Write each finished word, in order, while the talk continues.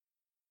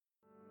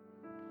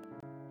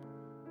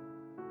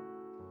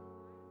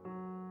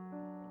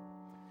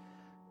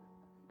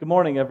Good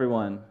morning,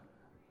 everyone.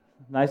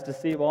 Nice to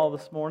see you all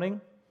this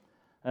morning.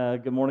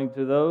 Good morning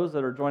to those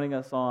that are joining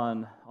us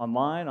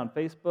online, on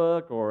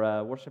Facebook,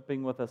 or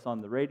worshiping with us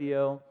on the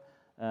radio.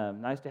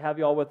 Nice to have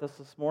you all with us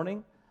this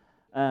morning.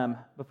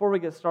 Before we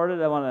get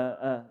started, I want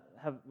to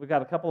we've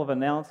got a couple of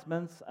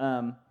announcements.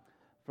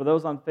 For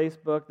those on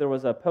Facebook, there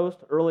was a post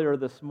earlier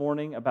this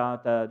morning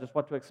about just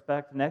what to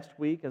expect next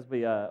week as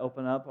we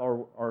open up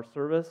our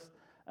service.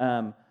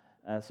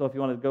 So if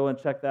you want to go and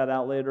check that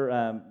out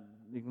later,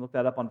 you can look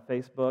that up on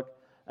Facebook.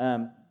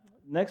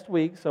 Next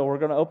week, so we're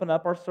going to open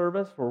up our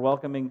service. We're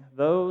welcoming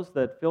those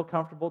that feel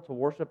comfortable to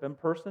worship in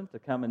person to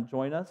come and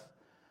join us.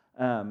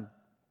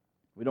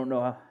 We don't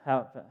know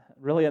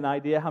really an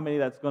idea how many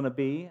that's going to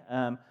be,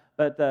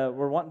 but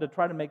we're wanting to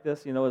try to make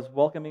this, as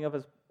welcoming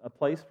of a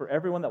place for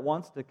everyone that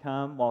wants to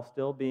come while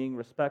still being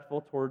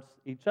respectful towards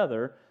each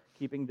other,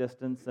 keeping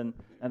distance and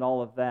all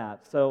of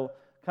that. So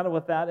kind of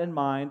with that in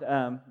mind,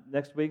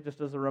 next week,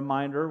 just as a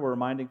reminder, we're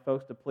reminding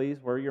folks to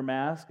please wear your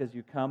mask as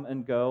you come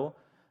and go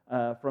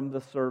from the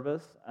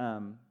service.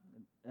 And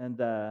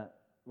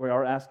we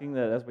are asking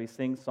that as we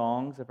sing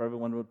songs, if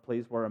everyone would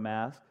please wear a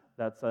mask.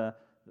 That's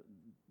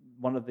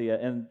one of the,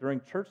 and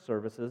during church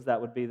services, that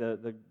would be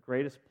the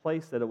greatest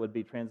place that it would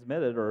be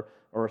transmitted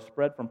or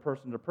spread from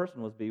person to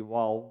person would be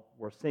while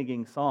we're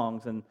singing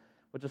songs, and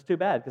which is too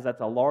bad because that's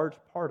a large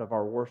part of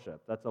our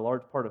worship. That's a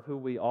large part of who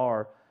we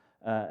are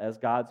as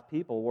God's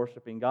people,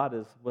 worshiping God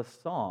is with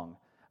song.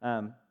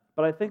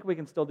 But I think we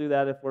can still do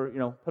that if we're,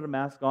 put a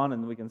mask on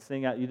and we can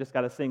sing out. You just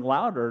got to sing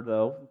louder,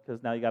 though,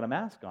 because now you got a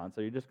mask on.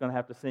 So you're just going to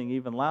have to sing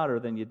even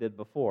louder than you did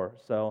before.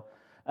 So,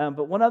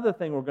 but one other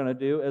thing we're going to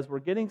do is we're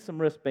getting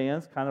some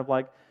wristbands, kind of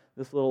like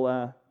this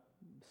little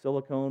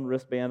silicone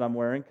wristband I'm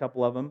wearing, a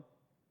couple of them.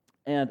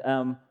 And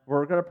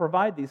we're going to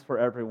provide these for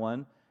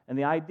everyone. And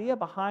the idea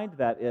behind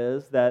that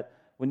is that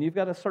when you've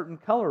got a certain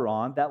color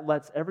on, that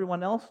lets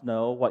everyone else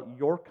know what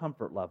your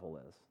comfort level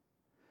is.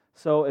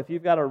 So if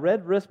you've got a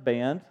red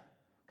wristband,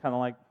 kind of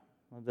like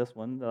this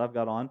one that I've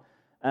got on,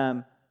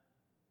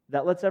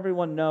 that lets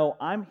everyone know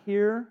I'm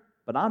here,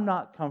 but I'm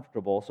not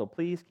comfortable, so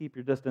please keep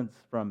your distance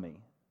from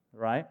me,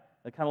 right?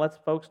 It kind of lets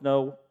folks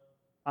know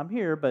I'm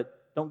here,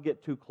 but don't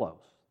get too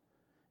close.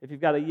 If you've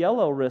got a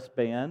yellow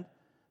wristband,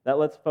 that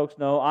lets folks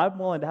know I'm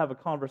willing to have a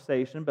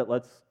conversation, but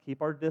let's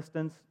keep our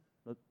distance.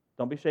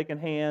 Don't be shaking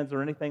hands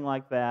or anything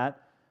like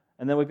that.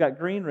 And then we've got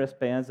green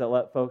wristbands that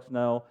let folks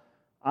know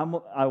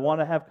I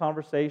want to have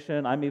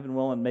conversation. I'm even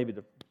willing maybe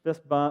to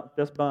fist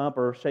bump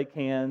or shake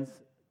hands,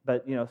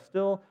 but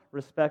still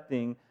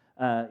respecting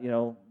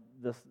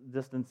this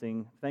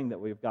distancing thing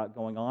that we've got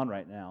going on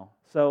right now.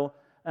 So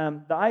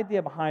the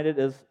idea behind it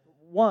is,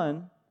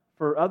 one,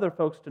 for other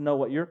folks to know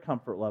what your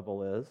comfort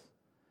level is,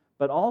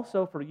 but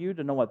also for you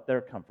to know what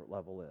their comfort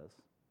level is.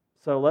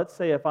 So let's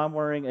say if I'm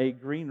wearing a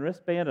green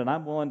wristband and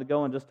I'm willing to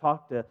go and just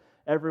talk to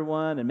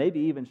everyone and maybe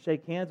even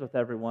shake hands with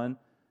everyone,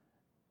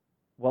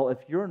 well, if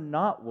you're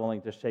not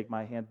willing to shake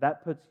my hand,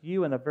 that puts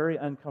you in a very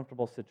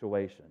uncomfortable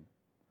situation.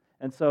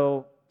 And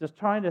so just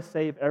trying to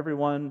save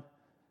everyone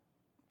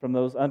from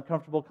those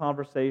uncomfortable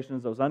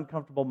conversations, those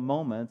uncomfortable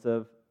moments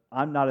of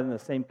I'm not in the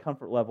same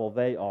comfort level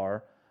they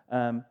are,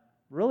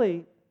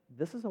 really,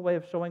 this is a way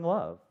of showing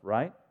love,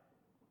 right?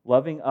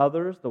 Loving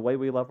others the way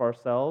we love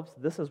ourselves.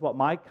 This is what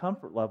my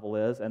comfort level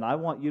is, and I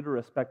want you to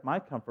respect my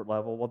comfort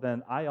level. Well,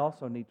 then I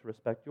also need to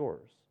respect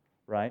yours,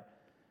 right?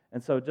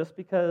 And so just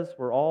because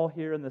we're all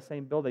here in the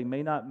same building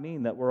may not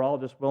mean that we're all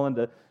just willing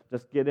to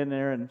just get in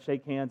there and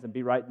shake hands and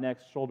be right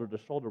next shoulder to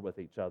shoulder with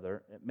each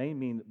other. It may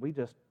mean that we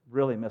just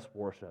really miss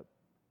worship,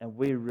 and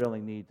we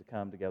really need to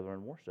come together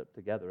and worship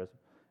together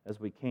as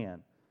we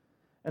can.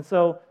 And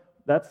so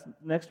that's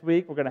next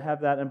week. We're going to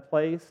have that in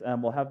place.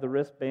 We'll have the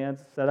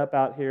wristbands set up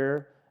out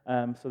here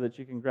so that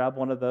you can grab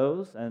one of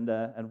those and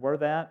wear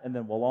that, and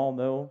then we'll all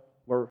know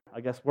where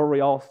we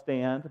all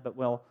stand,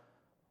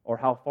 or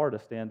how far to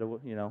stand.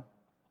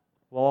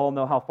 We'll all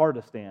know how far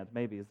to stand.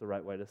 Maybe is the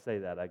right way to say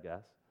that, I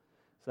guess.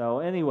 So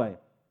anyway,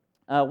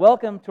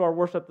 welcome to our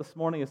worship this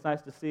morning. It's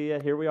nice to see you.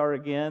 Here we are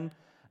again.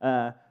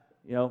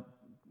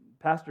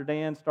 Pastor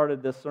Dan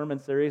started this sermon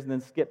series and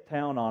then skipped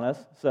town on us.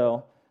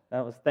 So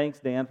thanks,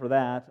 Dan, for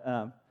that.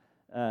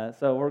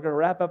 So we're going to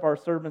wrap up our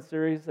sermon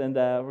series, and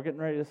we're getting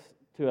ready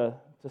to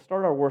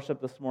start our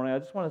worship this morning. I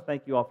just want to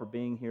thank you all for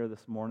being here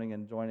this morning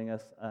and joining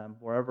us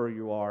wherever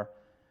you are.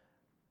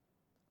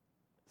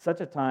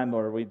 Such a time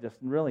where we just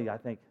really,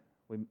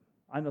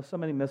 I know so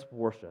many miss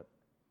worship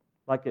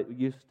like it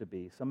used to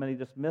be. So many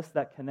just miss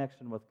that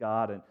connection with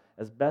God, and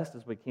as best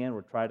as we can,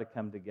 we'll try to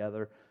come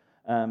together.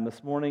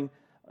 This morning,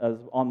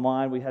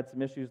 online, we had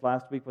some issues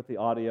last week with the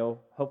audio.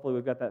 Hopefully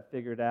we've got that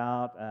figured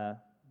out.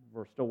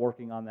 We're still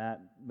working on that,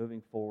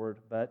 moving forward,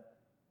 but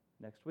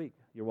next week,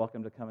 you're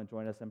welcome to come and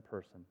join us in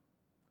person.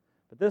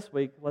 But this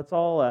week, let's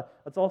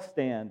all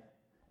stand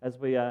as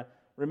we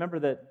remember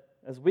that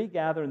as we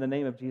gather in the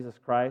name of Jesus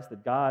Christ,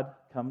 that God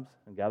comes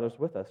and gathers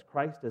with us.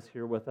 Christ is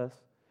here with us.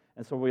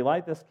 And so we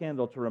light this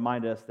candle to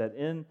remind us that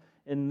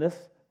in this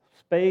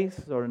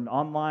space or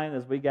online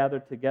as we gather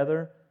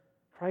together,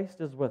 Christ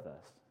is with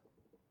us.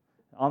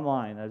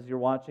 Online, as you're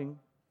watching,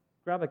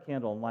 grab a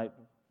candle and light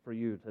for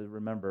you to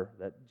remember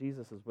that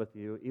Jesus is with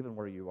you even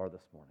where you are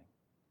this morning.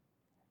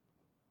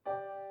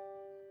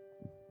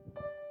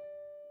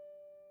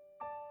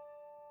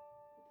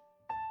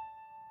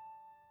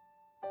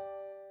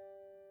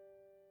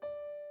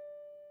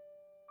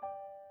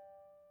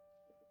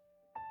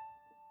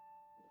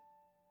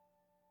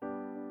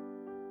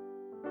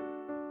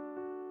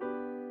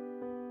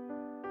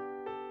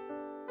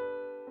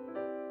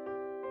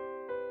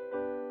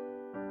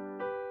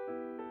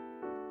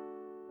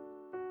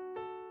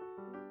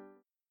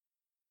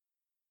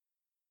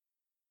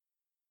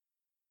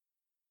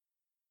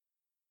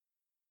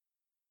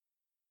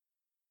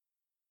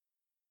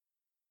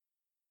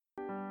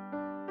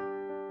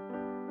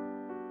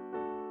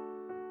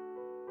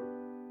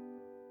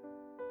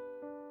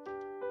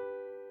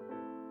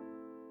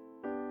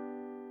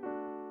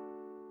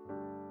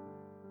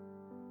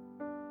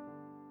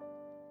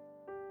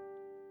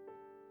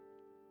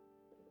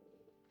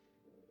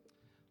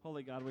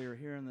 Holy God, we are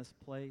here in this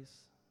place.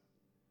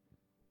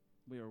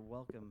 We are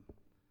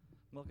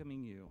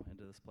welcoming you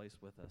into this place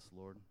with us,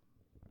 Lord,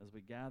 as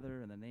we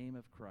gather in the name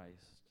of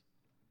Christ,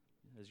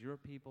 as your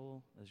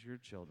people, as your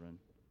children.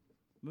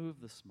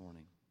 Move this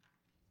morning.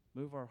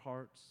 Move our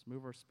hearts,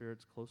 move our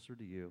spirits closer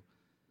to you.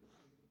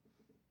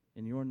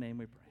 In your name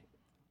we pray.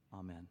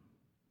 Amen.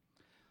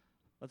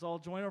 Let's all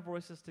join our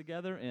voices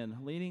together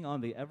in leaning on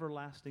the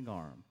everlasting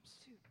arms.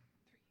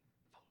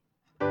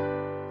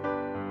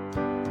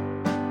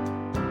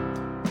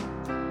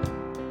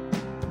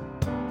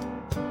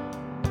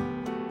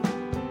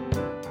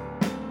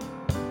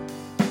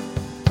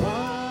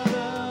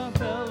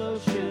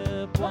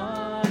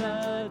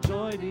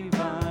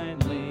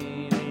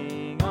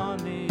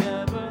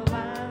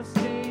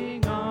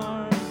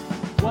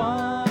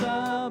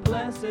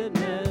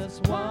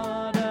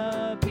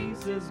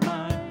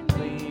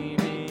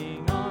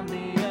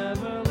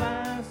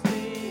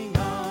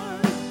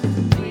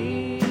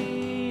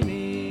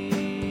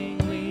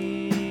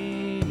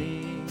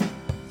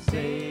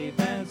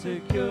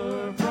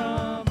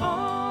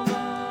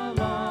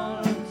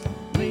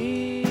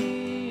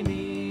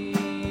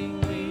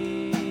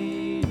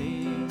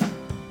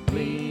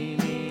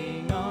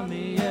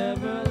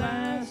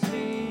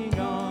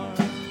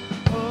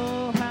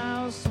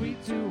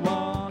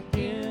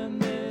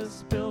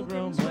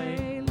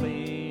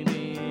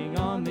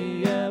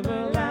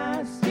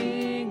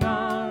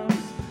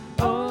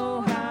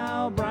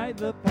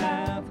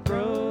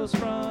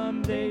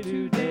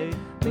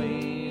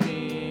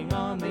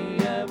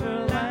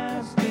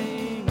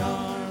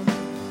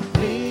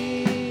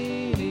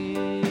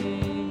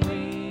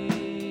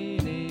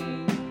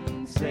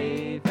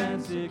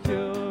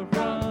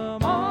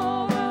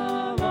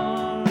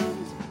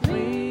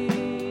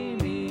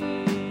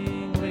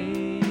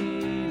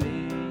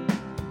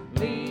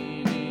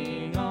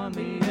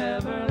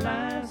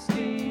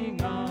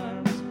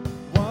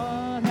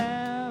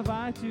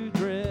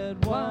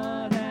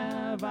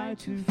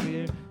 To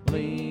fear,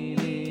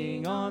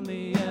 leaning on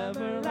the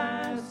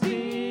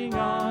everlasting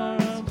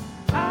arms.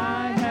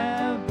 I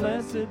have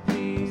blessed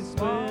peace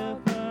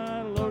with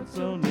our Lord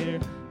so near,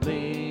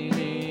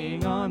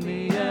 leaning on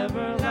the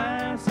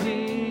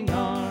everlasting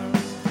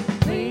arms.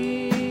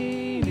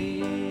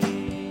 Leaning,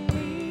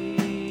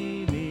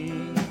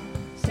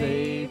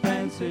 safe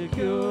and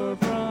secure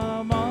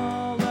from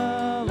all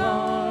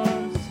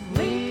alarms.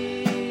 Leaning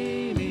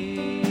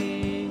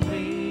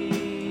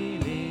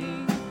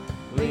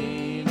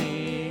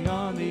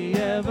on the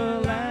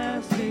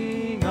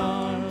everlasting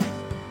arms,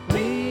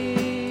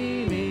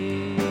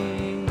 leaning,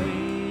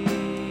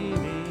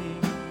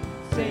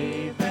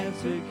 safe and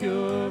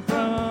secure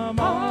from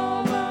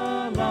all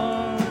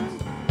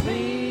alarms,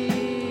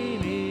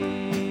 leaning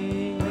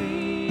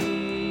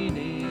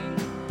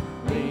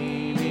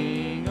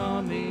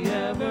on the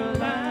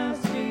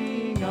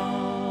everlasting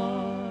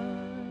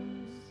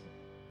arms.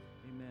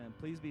 Amen.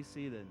 Please be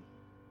seated.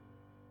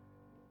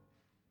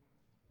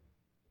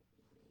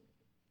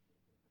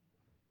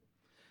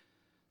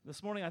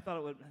 This morning I thought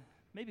it would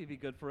maybe be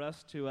good for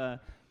us to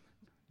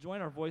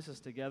join our voices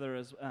together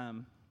as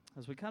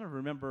we kind of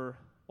remember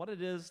what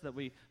it is that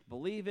we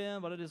believe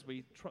in, what it is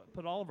we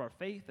put all of our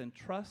faith and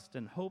trust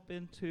and hope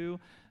into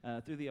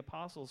through the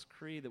Apostles'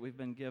 Creed that we've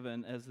been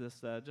given as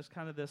this, just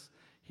kind of this,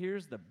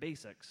 here's the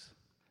basics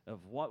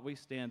of what we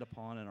stand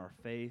upon in our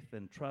faith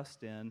and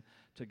trust in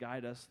to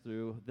guide us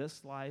through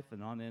this life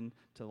and on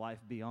into life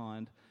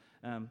beyond.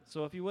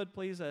 So if you would,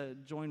 please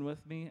join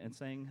with me in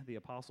saying the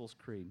Apostles'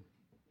 Creed.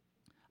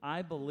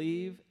 I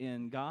believe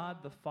in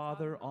God the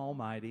Father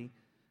Almighty,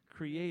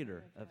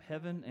 creator of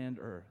heaven and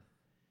earth.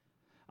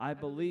 I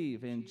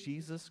believe in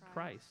Jesus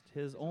Christ,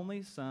 his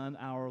only Son,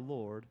 our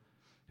Lord,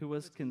 who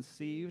was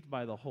conceived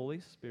by the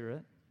Holy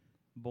Spirit,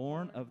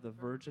 born of the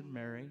Virgin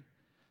Mary,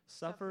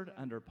 suffered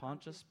under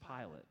Pontius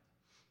Pilate,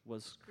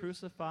 was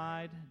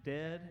crucified,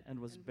 dead,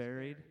 and was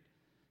buried.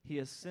 He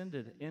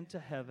ascended into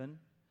heaven,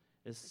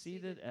 is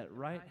seated at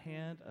right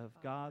hand of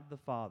God the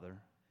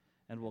Father,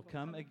 and will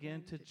come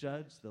again to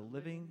judge the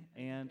living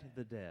and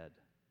the dead.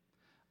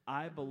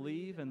 I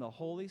believe in the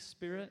Holy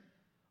Spirit,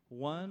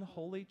 one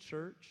holy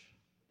church,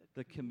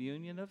 the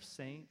communion of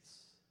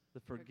saints, the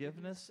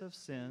forgiveness of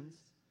sins,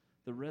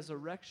 the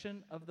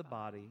resurrection of the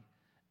body,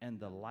 and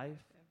the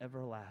life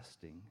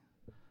everlasting.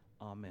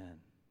 Amen.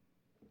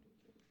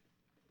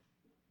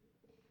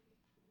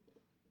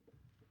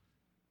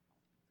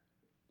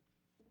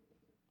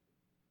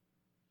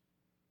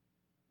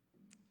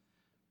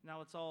 Now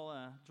let's all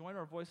join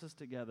our voices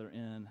together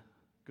in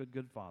Good,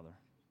 Good Father.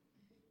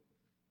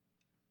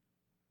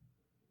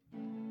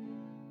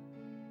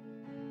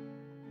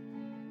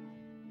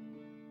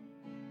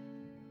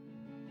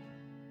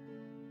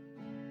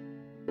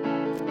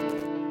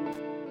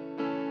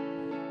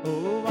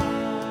 Oh,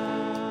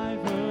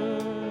 I've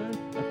heard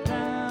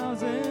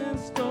 1,000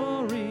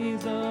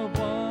 stories of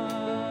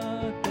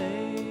what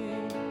they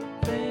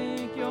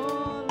think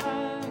you're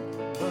like,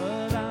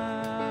 but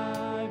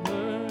I've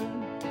heard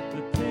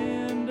the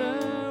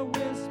tender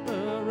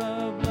whisper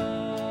of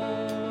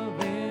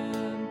love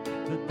in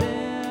the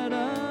dead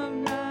of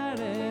night,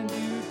 and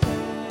you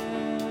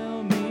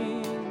tell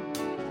me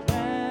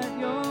that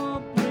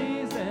you're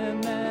pleased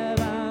and that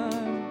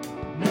I'm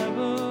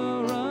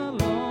never alone.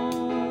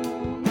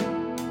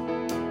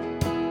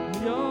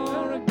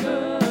 You're a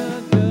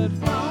good, good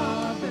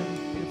father.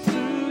 It's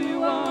who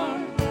you are.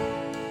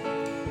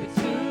 It's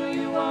who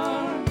you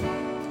are.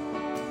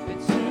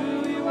 It's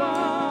who you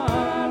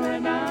are,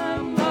 and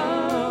I'm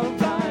loved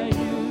by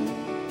you.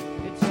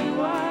 It's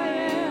who I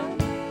am.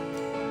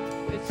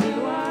 It's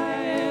who I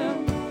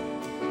am.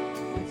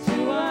 It's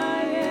who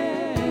I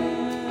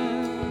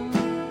am.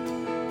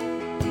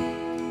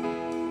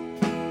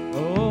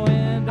 Oh,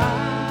 and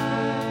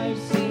I've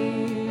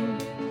seen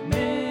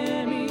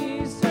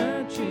many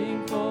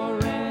searching for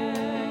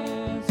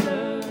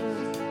answers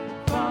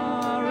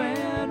far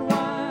and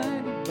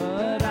wide,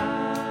 but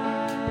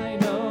I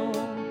know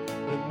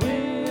that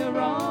we're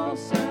all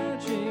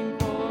searching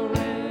for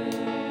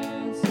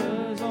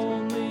answers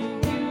only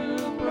you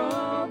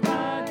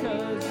provide,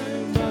 'cause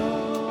you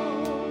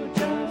know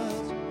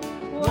just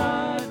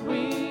what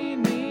we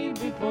need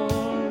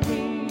before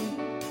we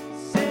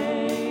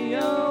say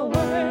a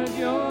word.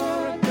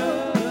 You're a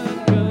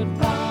good, good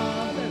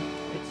father.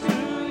 It's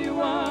who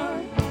you are.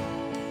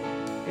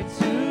 It's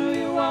who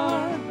you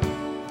are.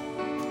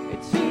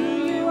 It's who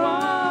you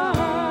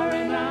are,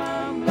 and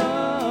I'm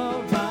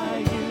loved by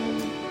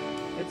you.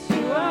 It's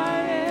who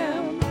I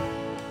am.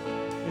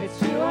 It's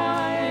who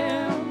I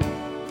am.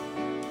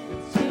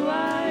 It's who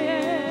I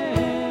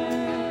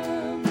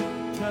am.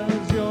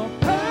 'Cause you're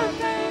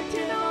perfect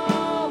in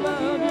all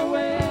of your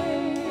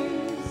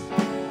ways.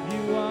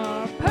 You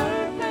are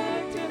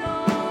perfect in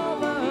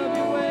all of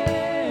your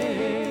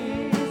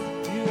ways.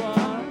 You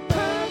are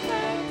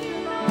perfect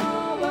in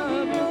all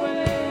of your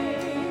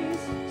ways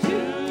to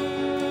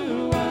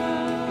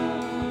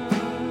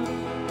us.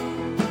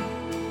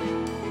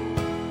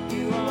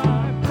 You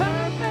are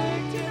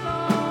perfect in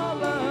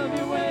all of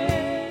your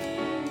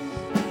ways.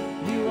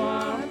 You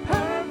are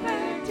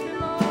perfect in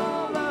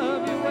all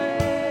of your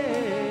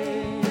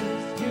ways.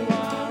 You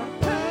are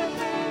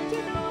perfect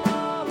in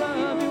all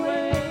of your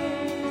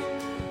ways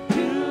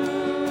to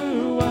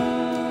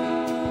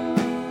us.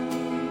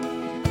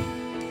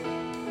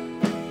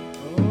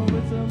 Oh,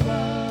 it's a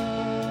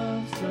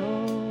love so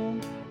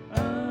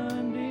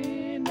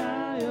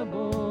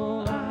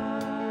undeniable,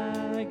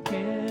 I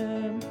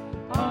can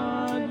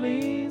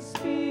hardly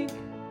speak.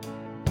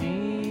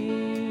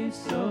 Peace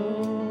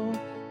so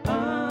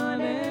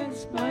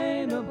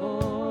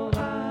unexplainable,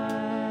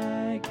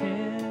 I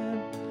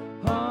can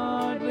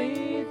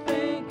hardly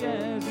think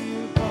as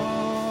you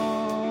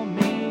call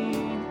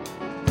me.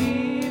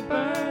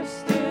 Deeper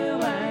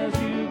still as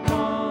you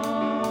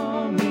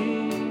call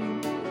me.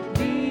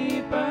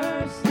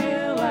 Deeper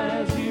still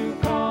as you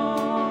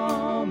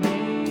call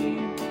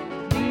me.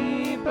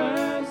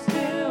 Deeper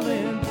still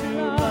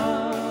into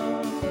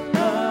love,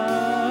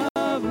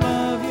 love,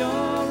 love.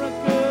 You're a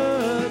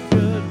good,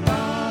 good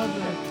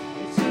father.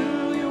 It's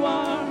who you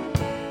are.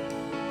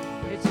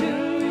 It's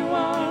who you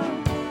are.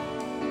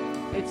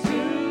 It's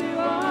who you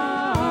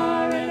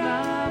are, and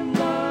I'm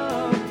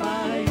loved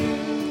by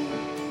you.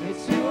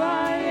 It's who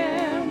I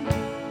am.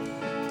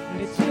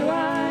 It's who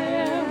I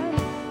am.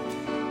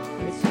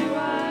 It's who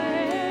I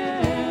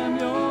am.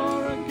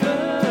 You're a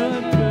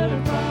good,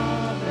 good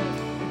father.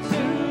 It's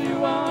who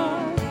you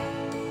are.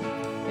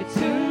 It's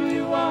who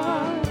you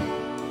are.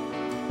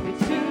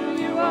 It's who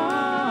you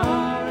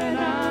are, and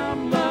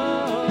I'm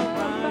loved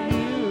by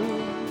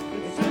you.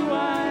 It's who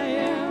I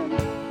am.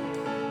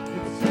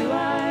 It's who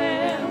I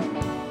am.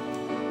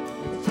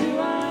 It's who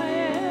I am.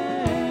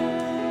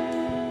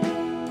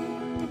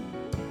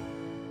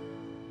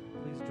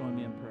 Please join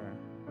me in prayer.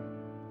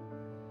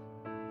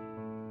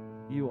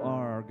 You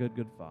are our good,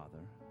 good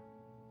Father.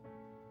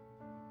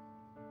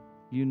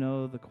 You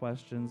know the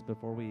questions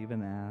before we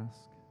even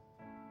ask.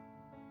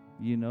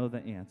 You know the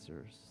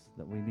answers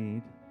that we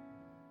need.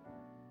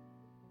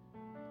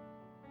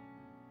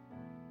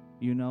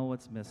 You know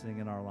what's missing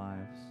in our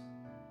lives.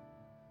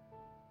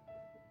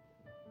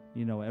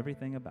 You know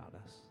everything about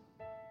us,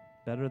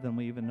 better than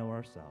we even know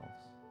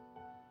ourselves.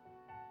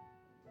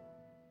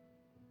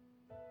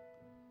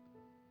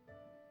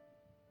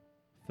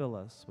 fill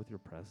us with your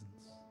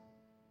presence.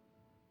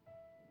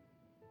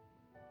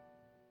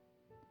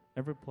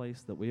 Every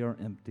place that we are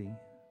empty,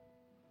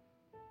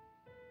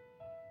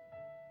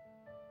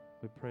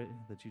 we pray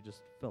that you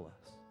just fill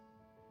us.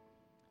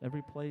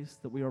 Every place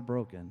that we are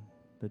broken,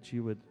 that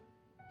you would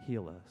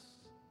heal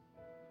us.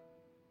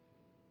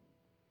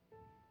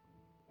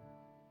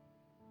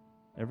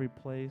 Every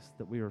place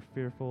that we are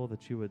fearful,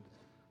 that you would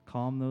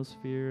calm those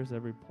fears.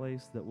 Every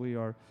place that we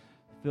are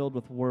filled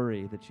with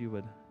worry, that you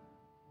would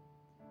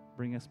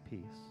bring us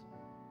peace.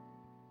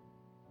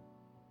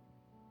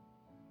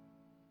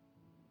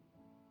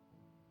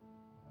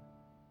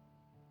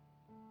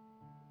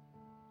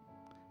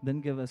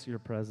 Then give us your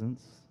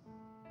presence,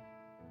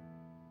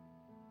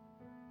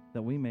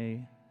 that we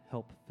may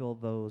help fill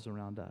those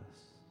around us,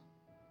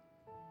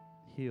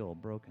 heal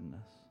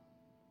brokenness,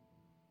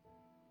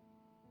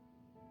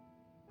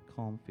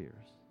 calm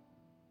fears.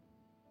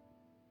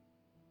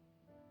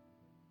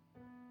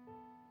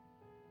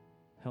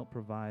 Help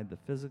provide the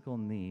physical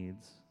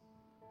needs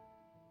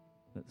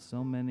that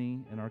so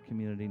many in our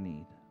community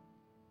need.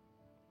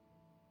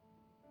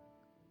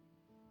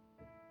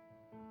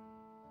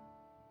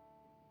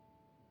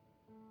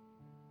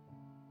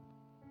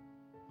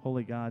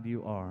 Holy God,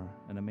 you are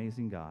an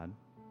amazing God,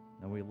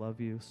 and we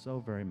love you so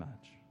very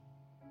much.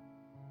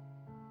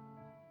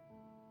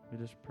 We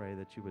just pray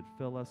that you would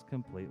fill us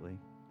completely,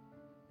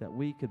 that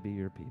we could be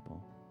your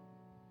people,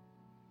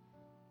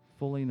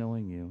 fully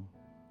knowing you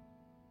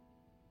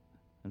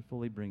and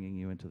fully bringing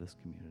you into this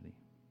community.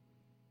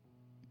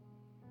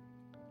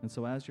 And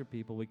so as your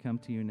people, we come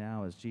to you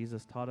now as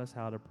Jesus taught us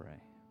how to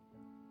pray.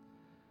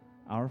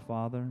 Our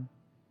Father,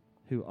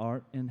 who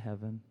art in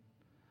heaven,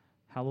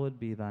 hallowed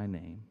be thy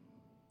name.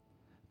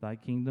 Thy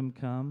kingdom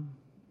come,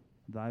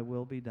 thy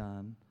will be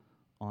done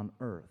on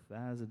earth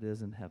as it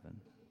is in heaven.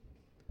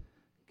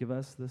 Give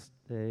us this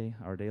day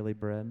our daily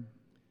bread,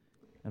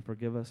 and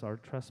forgive us our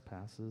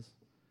trespasses,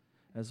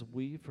 as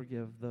we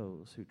forgive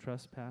those who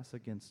trespass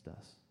against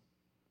us.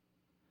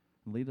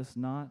 And lead us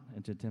not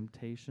into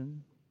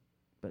temptation,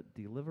 but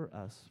deliver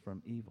us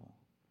from evil.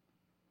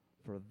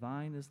 For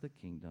thine is the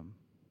kingdom,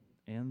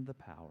 and the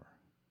power,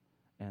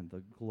 and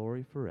the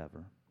glory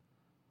forever.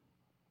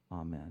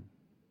 Amen.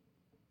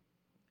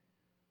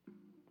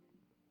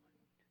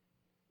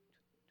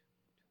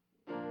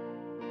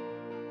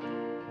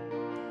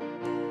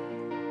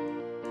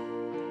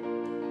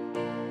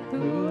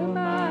 Who am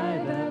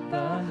I that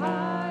the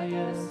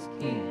highest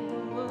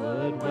King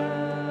would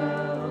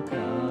welcome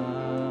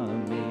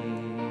me?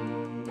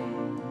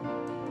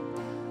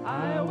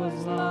 I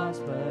was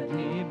lost, but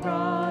he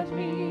brought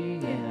me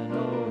in.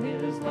 Oh,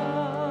 his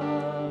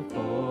love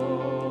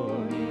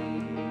for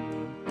me.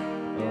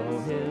 Oh,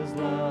 his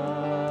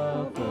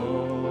love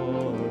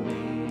for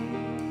me.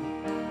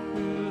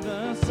 Who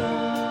the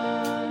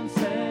Son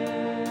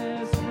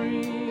sets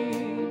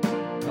free,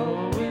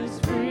 oh, is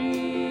free.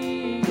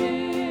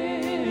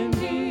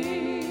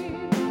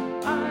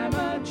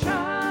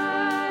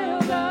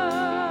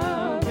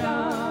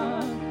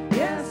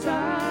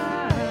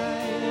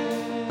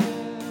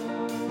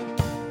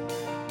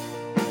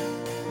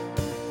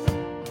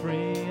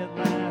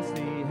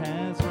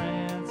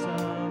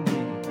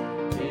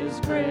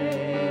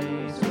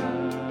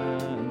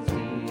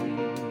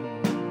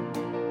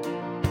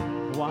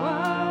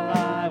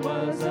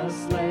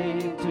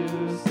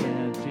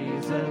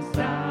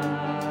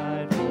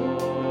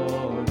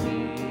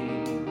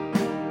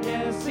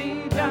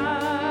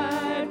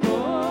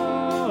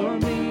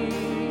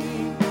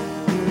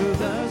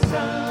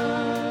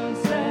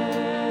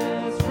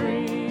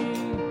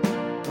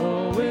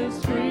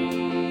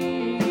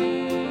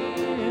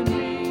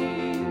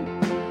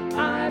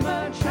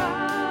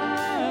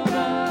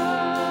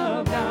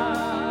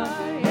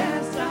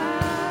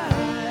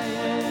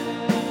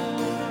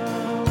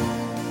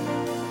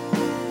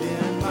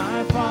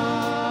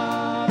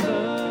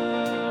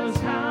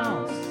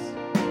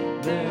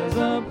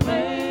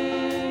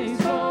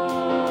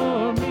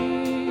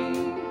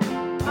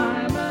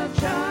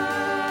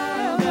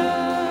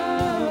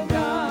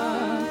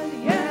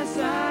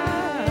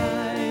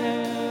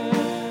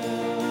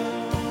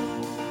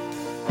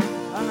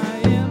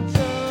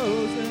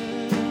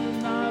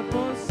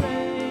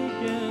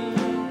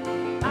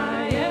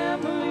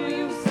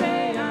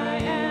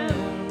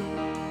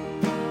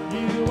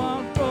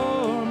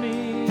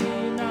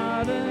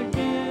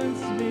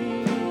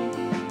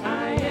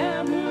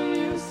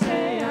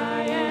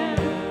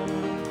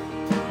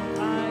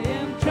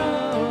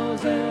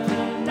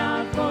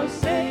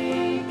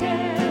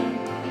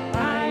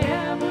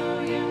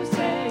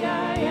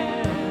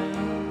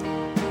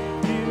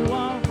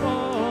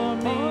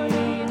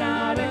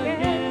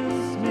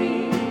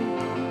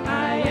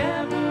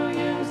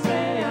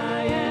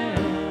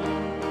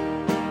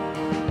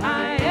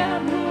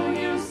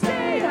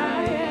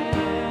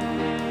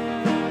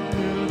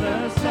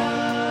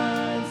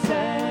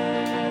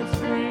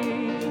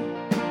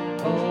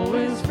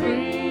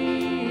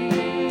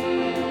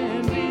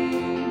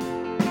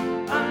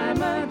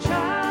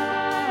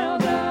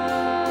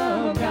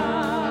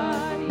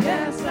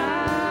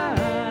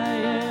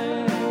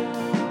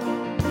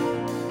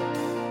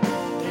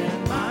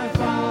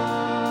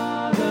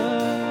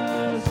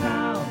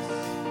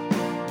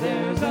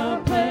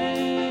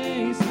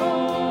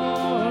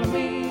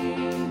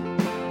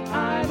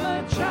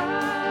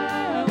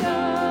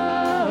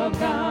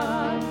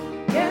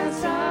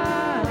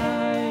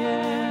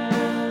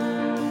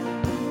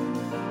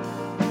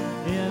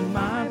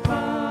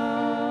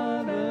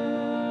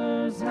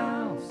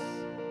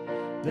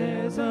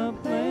 there's a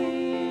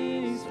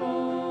place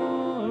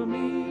for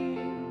me.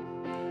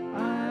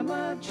 I'm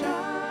a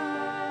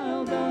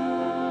child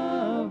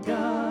of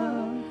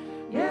God.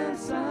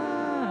 Yes,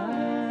 I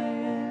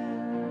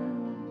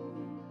am.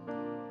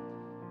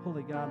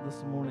 Holy God,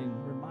 this morning,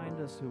 remind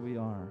us who we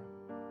are.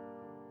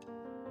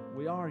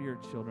 We are your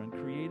children,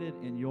 created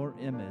in your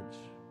image.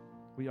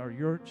 We are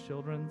your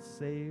children,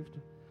 saved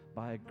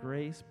by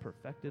grace,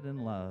 perfected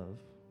in love.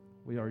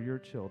 We are your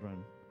children,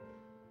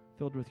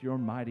 filled with your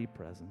mighty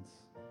presence.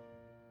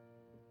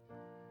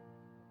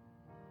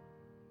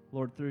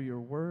 Lord, through your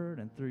word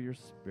and through your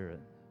spirit,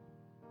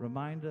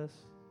 remind us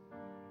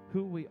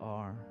who we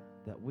are,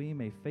 that we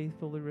may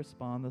faithfully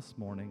respond this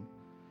morning,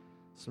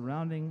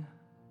 surrendering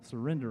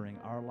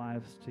our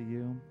lives to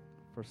you,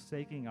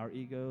 forsaking our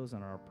egos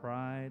and our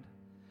pride,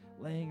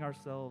 laying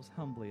ourselves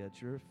humbly at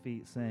your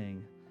feet,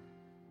 saying,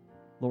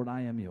 Lord,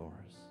 I am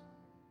yours.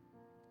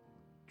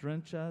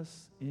 Drench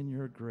us in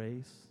your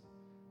grace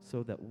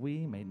so that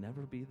we may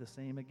never be the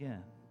same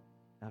again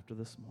after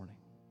this morning.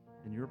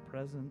 In your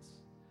presence,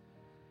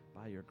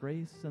 by your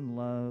grace and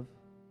love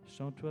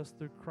shown to us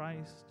through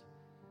Christ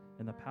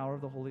and the power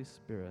of the Holy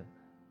Spirit,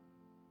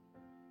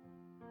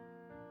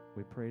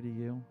 we pray to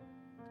you.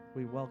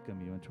 We welcome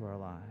you into our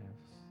lives.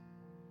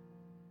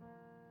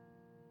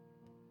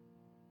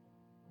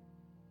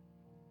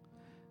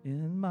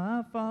 In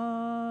my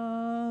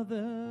Father's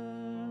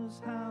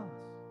house,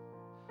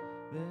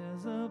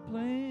 there's a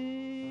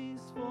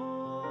place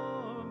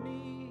for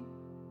me.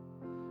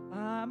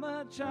 I'm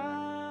a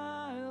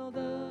child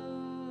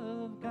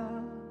of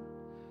God.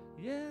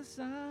 Yes,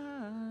 I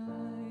am.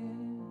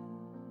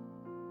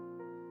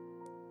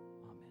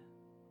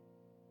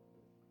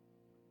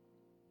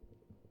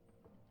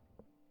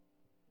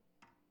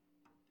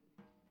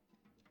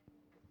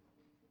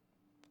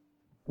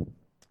 Amen.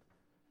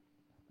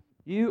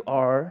 You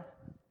are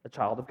a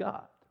child of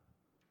God.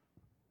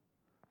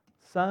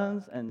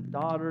 Sons and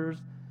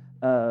daughters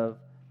of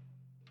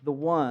the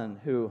one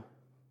who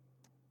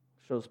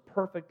shows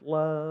perfect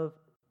love,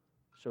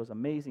 shows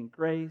amazing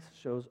grace,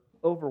 shows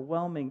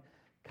overwhelming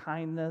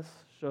kindness,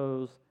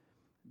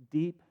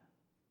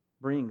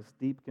 brings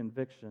deep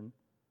conviction,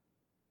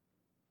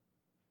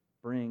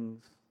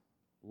 brings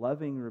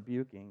loving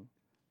rebuking,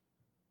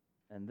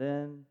 and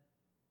then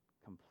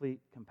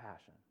complete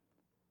compassion.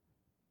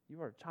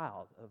 You are a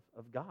child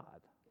of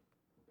God.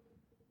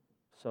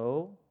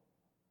 So,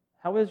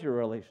 how is your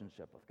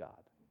relationship with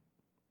God?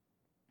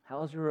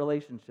 How is your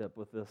relationship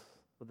with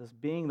this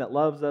being that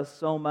loves us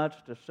so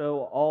much to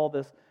show all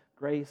this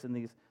grace and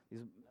these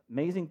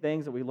amazing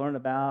things that we learn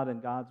about in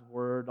God's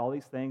Word, all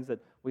these things that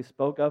we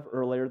spoke of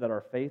earlier that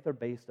our faith are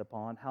based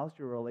upon? How's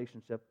your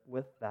relationship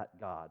with that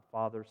God,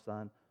 Father,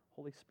 Son,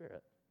 Holy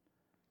Spirit?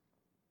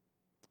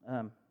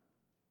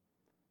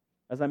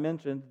 As I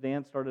mentioned,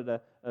 Dan started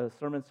a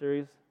sermon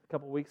series a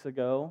couple weeks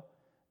ago,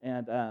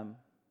 and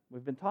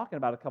we've been talking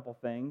about a couple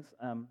things,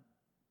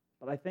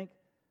 but I think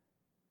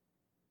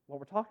what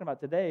we're talking about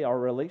today, our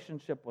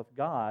relationship with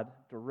God,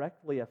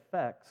 directly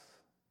affects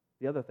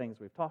the other things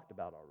we've talked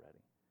about already.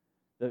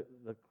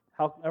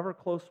 However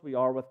close we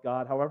are with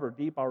God, however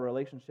deep our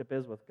relationship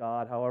is with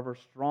God, however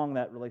strong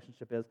that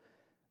relationship is,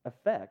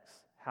 affects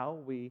how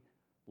we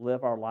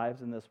live our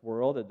lives in this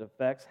world. It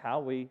affects how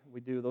we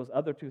do those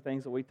other two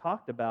things that we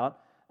talked about.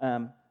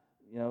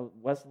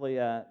 Wesley,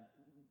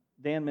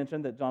 Dan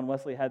mentioned that John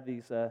Wesley had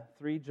these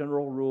 3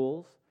 general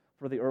rules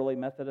for the early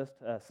Methodist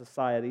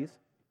societies,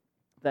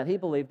 that he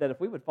believed that if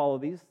we would follow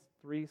these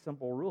 3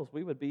 simple rules,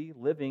 we would be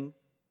living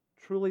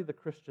truly the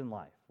Christian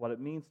life, what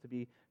it means to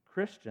be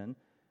Christian.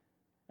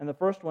 And the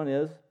first one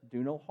is,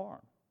 do no harm.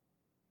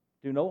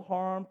 Do no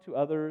harm to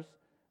others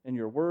in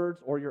your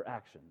words or your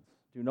actions.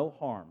 Do no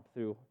harm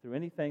through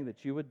anything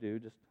that you would do.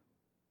 Just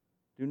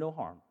do no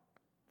harm.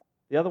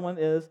 The other one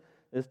is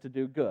to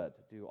do good.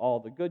 Do all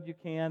the good you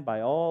can,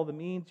 by all the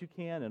means you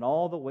can, in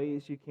all the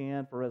ways you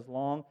can, for as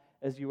long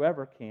as you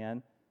ever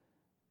can.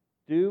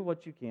 Do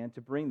what you can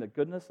to bring the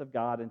goodness of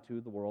God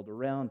into the world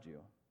around you.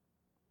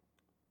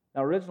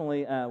 Now,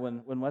 originally,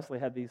 when Wesley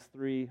had these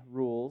 3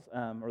 rules,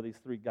 or these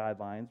 3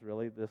 guidelines,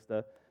 really, just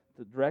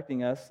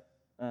directing us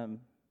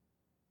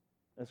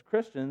as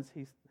Christians,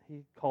 he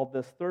called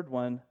this third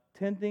one,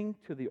 tending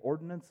to the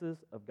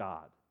ordinances of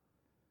God.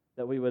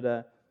 That we would,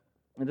 it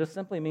just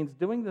simply means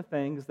doing the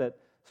things that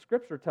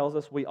Scripture tells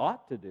us we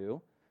ought to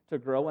do to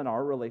grow in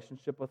our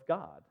relationship with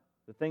God.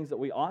 The things that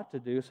we ought to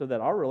do so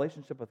that our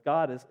relationship with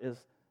God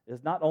is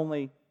not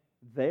only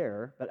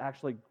there, but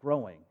actually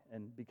growing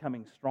and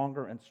becoming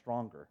stronger and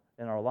stronger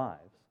in our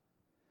lives.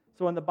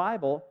 So in the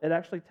Bible, it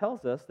actually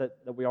tells us that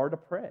we are to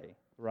pray,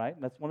 right?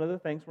 And that's one of the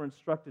things we're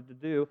instructed to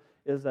do,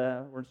 is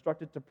we're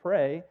instructed to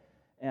pray,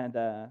 and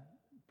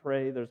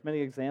pray. There's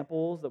many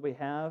examples that we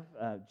have,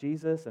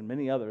 Jesus and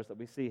many others that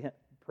we see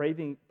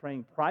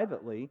praying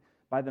privately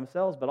by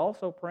themselves, but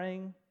also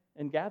praying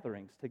in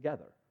gatherings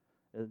together,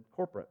 in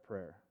corporate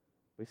prayer.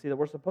 We see that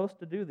we're supposed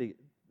to do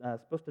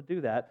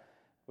that.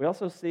 We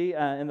also see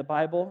in the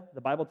Bible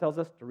tells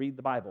us to read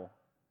the Bible.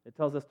 It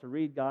tells us to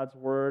read God's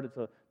Word,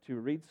 to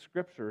read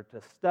Scripture,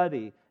 to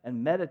study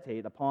and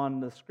meditate upon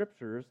the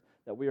Scriptures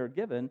that we are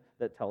given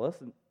that tell us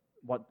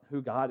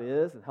who God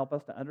is and help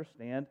us to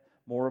understand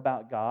more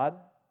about God,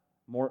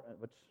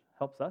 which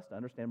helps us to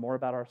understand more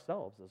about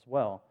ourselves as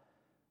well.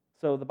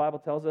 So the Bible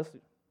tells us,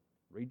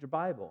 read your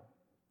Bible.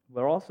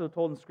 We're also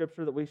told in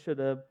Scripture that we should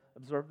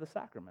observe the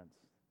sacraments,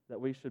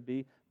 that we should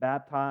be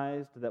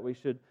baptized, that we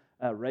should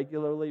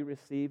regularly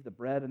receive the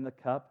bread and the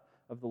cup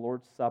of the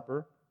Lord's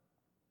Supper.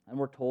 And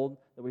we're told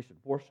that we should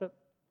worship.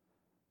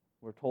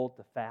 We're told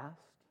to fast,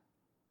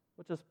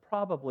 which is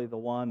probably the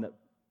one that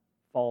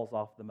falls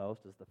off the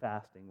most, is the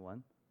fasting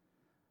one.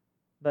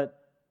 But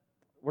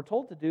we're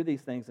told to do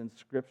these things in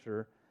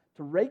Scripture,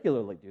 to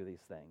regularly do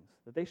these things,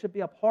 that they should be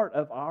a part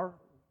of our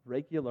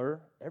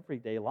regular,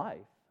 everyday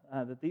life,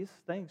 that these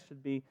things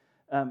should be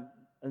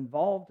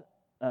involved,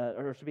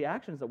 or should be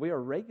actions that we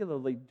are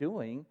regularly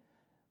doing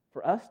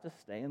for us to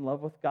stay in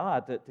love with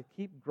God, to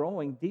keep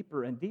growing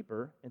deeper and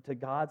deeper into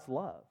God's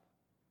love.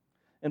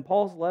 In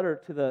Paul's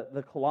letter to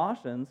the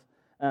Colossians,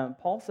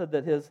 Paul said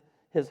that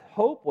his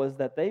hope was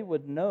that they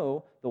would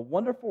know the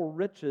wonderful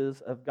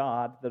riches of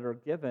God that are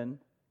given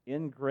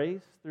in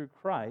grace through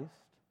Christ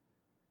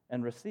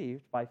and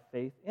received by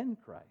faith in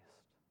Christ.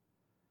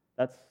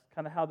 That's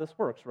kind of how this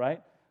works,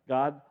 right?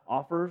 God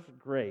offers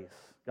grace.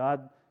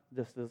 God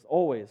just is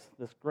always,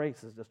 this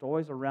grace is just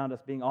always around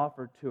us, being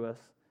offered to us,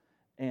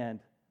 and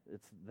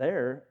it's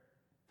there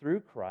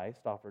through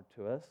Christ, offered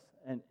to us,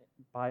 and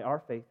by our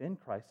faith in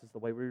Christ is the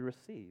way we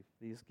receive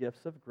these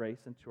gifts of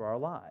grace into our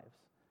lives.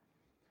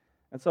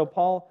 And so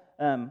Paul,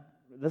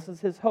 this is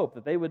his hope,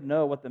 that they would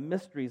know what the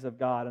mysteries of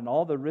God and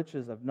all the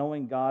riches of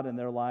knowing God in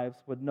their lives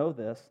would know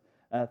this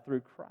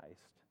through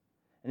Christ.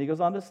 And he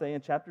goes on to say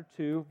in chapter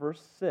 2,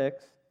 verse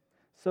 6,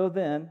 "So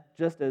then,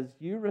 just as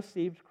you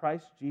received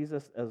Christ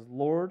Jesus as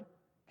Lord,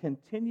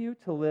 continue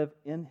to live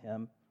in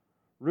him,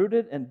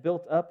 rooted and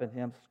built up in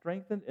him,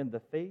 strengthened in the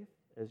faith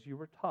as you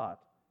were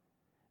taught,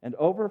 and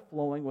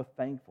overflowing with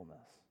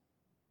thankfulness.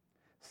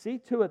 See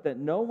to it that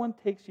no one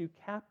takes you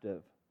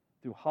captive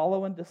through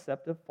hollow and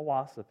deceptive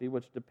philosophy,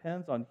 which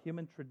depends on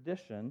human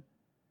tradition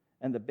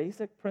and the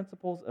basic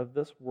principles of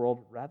this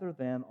world rather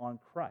than on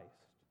Christ.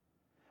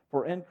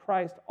 For in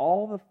Christ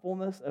all the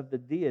fullness of the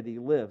deity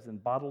lives in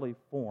bodily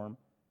form,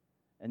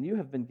 and you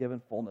have been given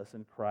fullness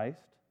in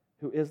Christ,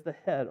 who is the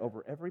head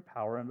over every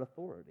power and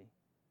authority.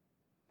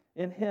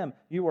 In him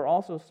you were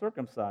also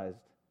circumcised,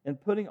 in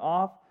putting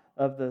off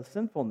of the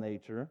sinful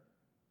nature,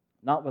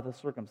 not with a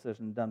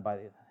circumcision done by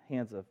the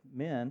hands of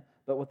men,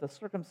 but with a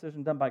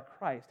circumcision done by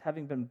Christ,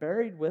 having been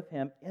buried with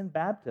him in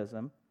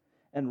baptism,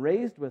 and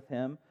raised with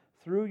him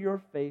through your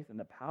faith in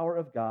the power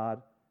of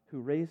God,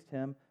 who raised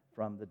him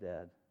from the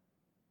dead."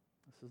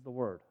 This is the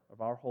word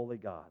of our holy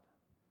God.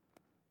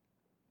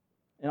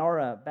 In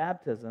our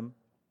baptism,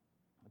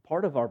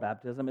 part of our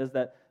baptism is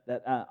that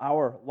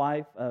our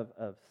life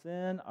of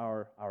sin,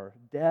 our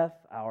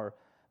death, our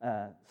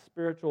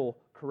spiritual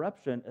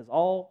corruption is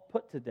all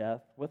put to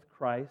death with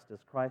Christ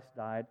as Christ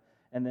died.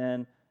 And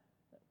then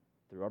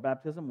through our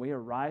baptism, we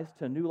arise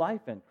to new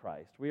life in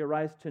Christ. We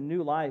arise to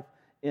new life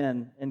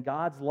in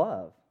God's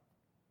love.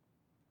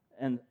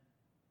 And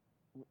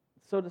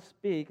so to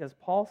speak, as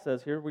Paul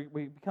says here,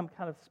 we become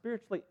kind of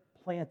spiritually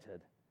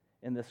planted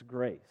in this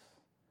grace.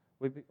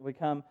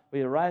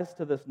 We arise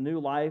to this new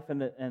life,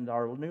 and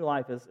our new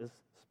life is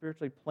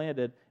spiritually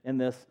planted in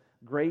this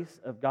grace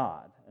of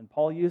God. And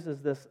Paul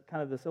uses this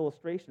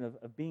illustration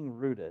of being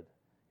rooted.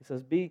 He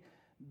says, be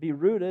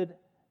rooted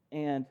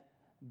and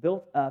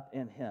built up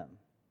in him.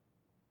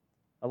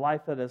 A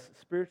life that is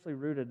spiritually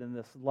rooted in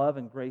this love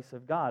and grace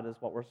of God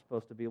is what we're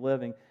supposed to be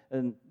living.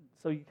 And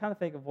so you kind of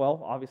think of,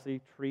 well,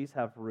 obviously trees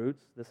have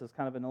roots. This is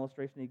kind of an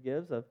illustration he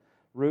gives of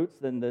roots.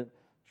 Then the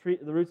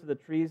roots of the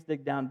trees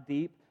dig down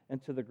deep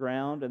into the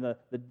ground, and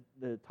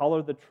the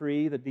taller the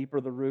tree, the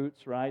deeper the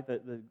roots, right?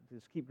 They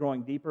just keep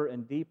growing deeper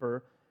and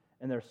deeper,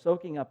 and they're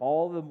soaking up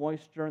all the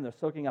moisture, and they're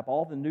soaking up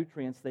all the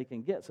nutrients they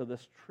can get, so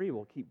this tree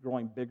will keep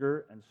growing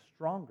bigger and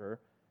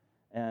stronger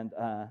and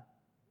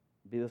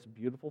be this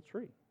beautiful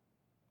tree.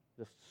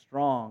 Just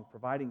strong,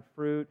 providing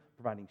fruit,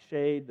 providing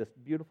shade. This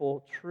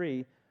beautiful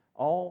tree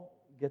all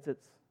gets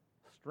its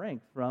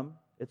strength from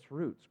its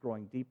roots,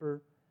 growing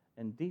deeper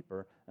and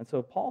deeper. And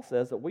so Paul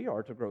says that we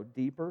are to grow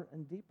deeper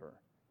and deeper.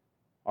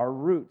 Our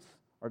roots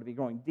are to be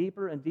growing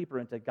deeper and deeper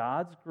into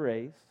God's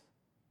grace,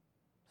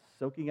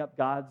 soaking up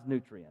God's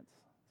nutrients,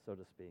 so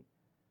to speak.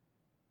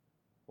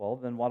 Well,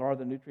 then what are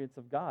the nutrients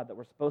of God that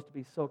we're supposed to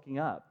be soaking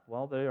up?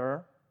 Well, they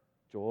are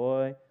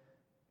joy,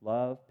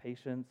 love,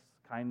 patience,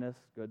 kindness,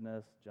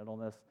 goodness,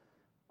 gentleness,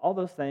 all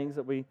those things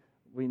that we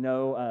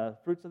know,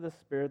 fruits of the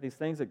Spirit, these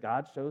things that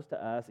God shows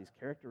to us, these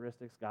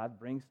characteristics God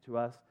brings to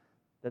us,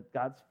 that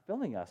God's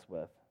filling us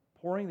with,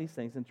 pouring these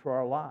things into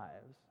our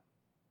lives.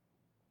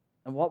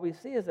 And what we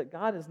see is that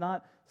God is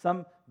not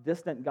some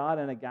distant God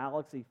in a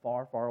galaxy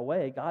far, far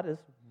away. God is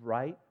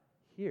right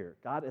here.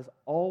 God is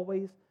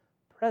always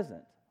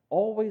present,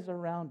 always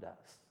around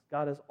us.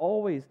 God is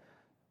always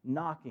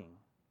knocking,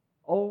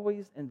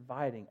 always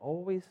inviting,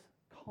 always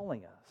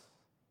calling us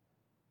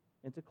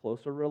into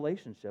closer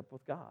relationship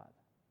with God,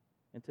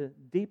 into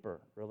deeper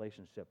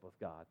relationship with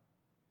God.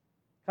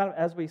 Kind of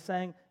as we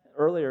sang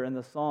earlier in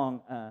the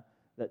song,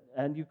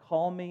 and you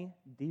call me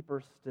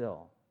deeper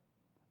still,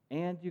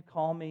 and you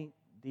call me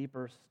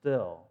deeper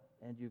still,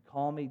 and you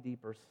call me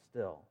deeper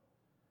still.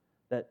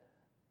 That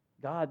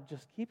God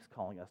just keeps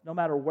calling us. No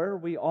matter where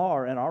we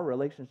are in our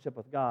relationship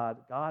with God,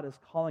 God is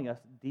calling us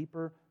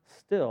deeper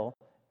still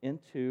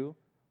into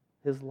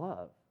His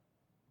love,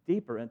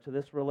 deeper into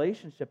this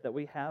relationship that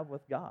we have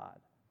with God.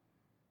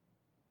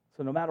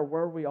 So no matter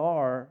where we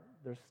are,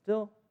 there's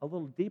still a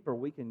little deeper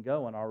we can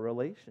go in our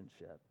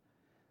relationship.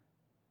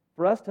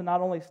 For us to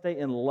not only stay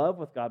in love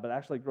with God, but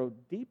actually grow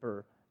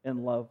deeper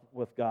in love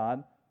with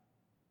God,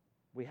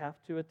 we have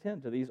to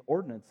attend to these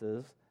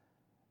ordinances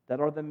that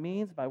are the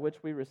means by which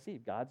we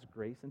receive God's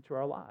grace into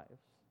our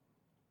lives.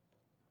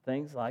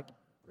 Things like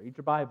read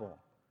your Bible,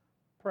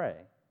 pray,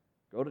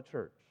 go to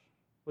church,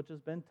 which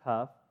has been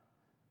tough,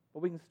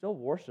 but we can still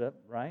worship,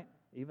 right?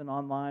 Even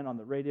online, on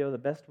the radio, the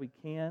best we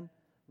can.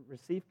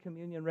 Receive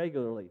communion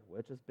regularly,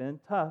 which has been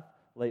tough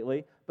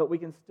lately, but we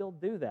can still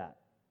do that.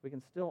 We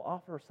can still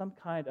offer some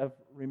kind of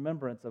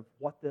remembrance of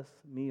what this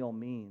meal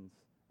means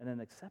and an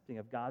accepting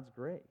of God's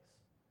grace.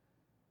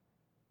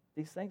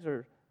 These things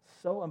are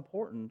so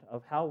important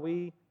of how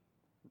we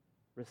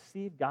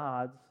receive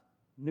God's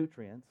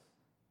nutrients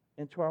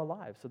into our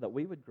lives so that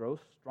we would grow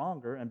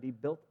stronger and be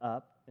built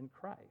up in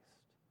Christ.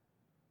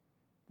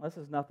 This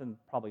is nothing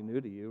probably new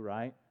to you,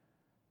 right?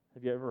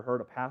 Have you ever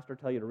heard a pastor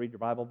tell you to read your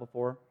Bible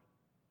before?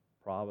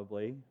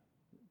 Probably.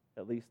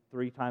 At least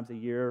 3 times a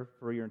year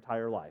for your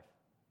entire life.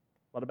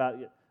 What about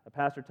a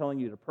pastor telling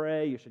you to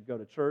pray, you should go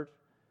to church?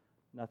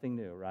 Nothing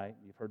new, right?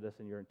 You've heard this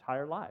in your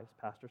entire lives.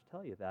 Pastors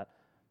tell you that.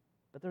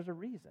 But there's a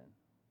reason.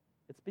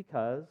 It's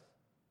because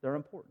they're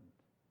important.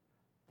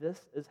 This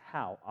is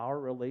how our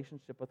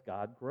relationship with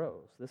God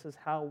grows. This is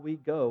how we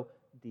go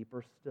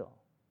deeper still.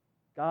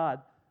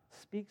 God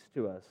speaks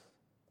to us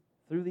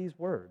through these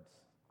words,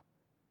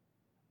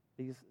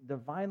 these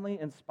divinely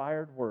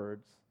inspired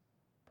words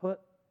put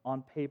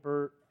on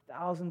paper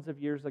thousands of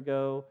years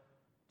ago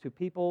to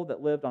people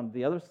that lived on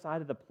the other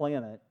side of the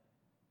planet,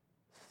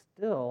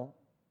 still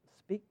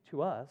speak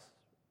to us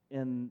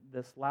in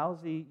this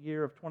lousy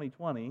year of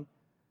 2020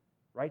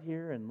 right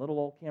here in little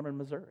old Cameron,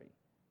 Missouri.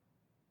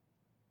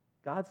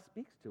 God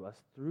speaks to us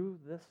through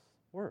this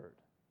word.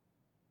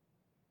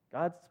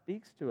 God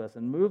speaks to us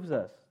and moves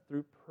us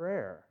through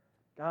prayer.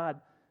 God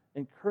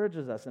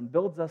encourages us and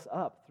builds us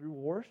up through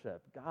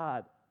worship.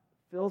 God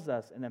fills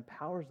us and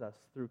empowers us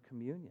through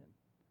communion.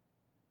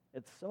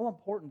 It's so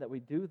important that we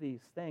do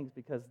these things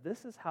because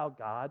this is how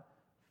God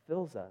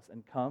fills us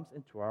and comes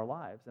into our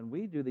lives. And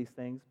we do these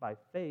things by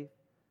faith,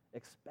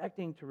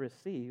 expecting to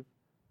receive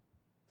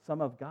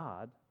some of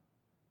God,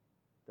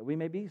 that we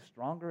may be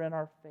stronger in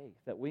our faith,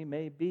 that we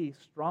may be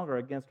stronger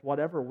against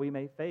whatever we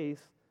may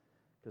face,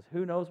 because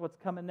who knows what's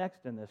coming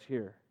next in this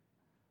year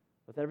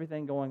with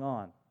everything going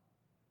on.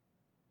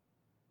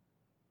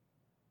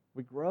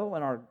 We grow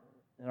in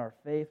our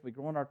faith, we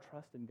grow in our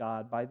trust in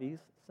God by these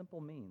simple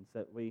means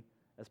that we,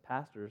 as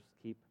pastors,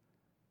 keep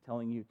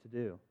telling you to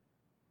do.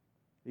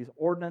 These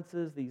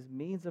ordinances, these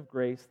means of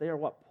grace, they are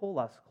what pull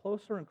us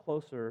closer and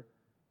closer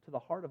to the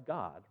heart of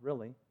God,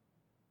 really.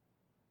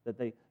 That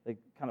they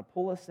kind of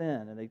pull us in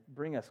and they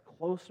bring us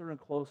closer and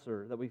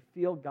closer, that we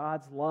feel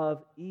God's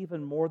love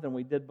even more than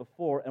we did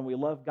before, and we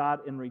love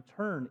God in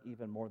return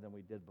even more than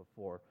we did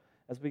before.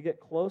 As we get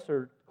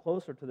closer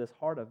to this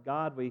heart of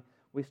God, we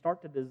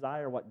start to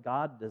desire what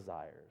God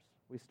desires.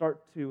 We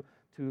start to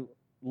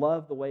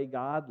love the way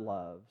God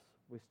loves.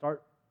 We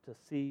start to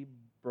see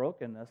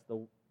brokenness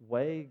the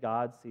way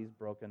God sees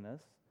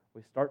brokenness.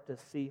 We start to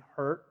see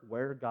hurt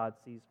where God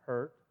sees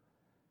hurt.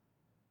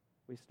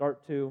 We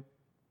start to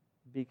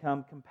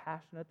become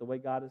compassionate the way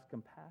God is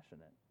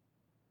compassionate.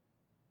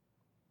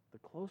 The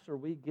closer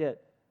we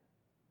get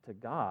to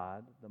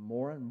God, the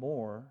more and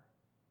more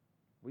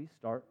we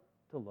start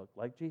to look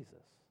like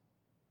Jesus.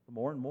 The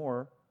more and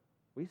more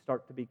we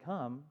start to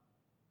become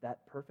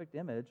that perfect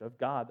image of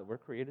God that we're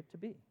created to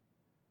be.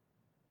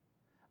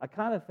 I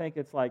kind of think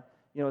it's like,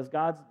 as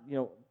God's,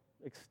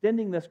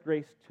 extending this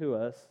grace to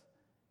us,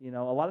 a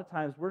lot of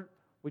times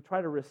we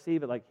try to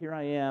receive it like, here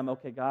I am,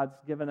 okay, God's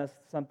given us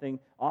something,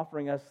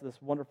 offering us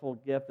this wonderful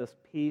gift, this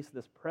peace,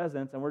 this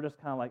presence, and we're just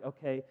kind of like,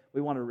 okay,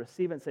 we want to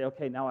receive it and say,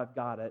 okay, now I've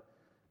got it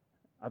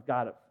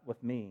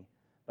with me.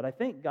 But I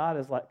think God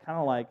is kind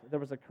of like, there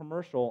was a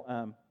commercial,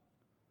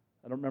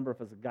 I don't remember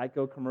if it was a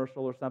Geico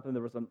commercial or something,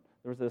 there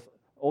was this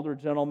older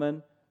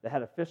gentleman that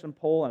had a fishing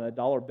pole and a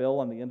dollar bill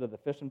on the end of the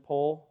fishing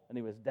pole, and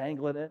he was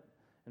dangling it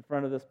in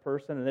front of this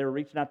person, and they were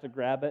reaching out to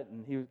grab it,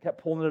 and he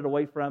kept pulling it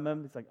away from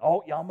him. He's like,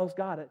 oh, you almost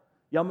got it.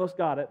 You almost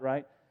got it,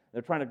 right?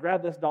 They're trying to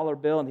grab this dollar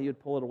bill, and he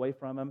would pull it away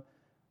from him.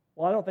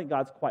 Well, I don't think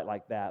God's quite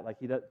like that. Like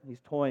he's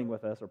toying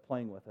with us or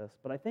playing with us.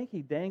 But I think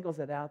he dangles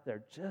it out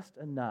there just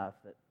enough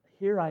that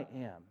here I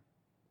am,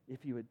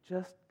 if you would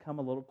just come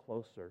a little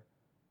closer.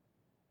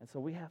 And so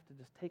we have to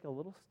just take a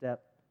little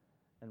step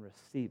and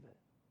receive it.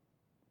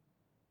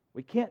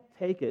 We can't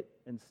take it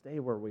and stay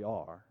where we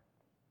are.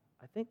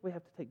 I think we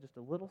have to take just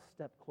a little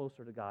step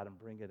closer to God and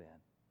bring it in.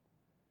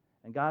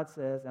 And God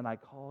says, and I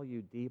call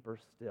you deeper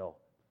still.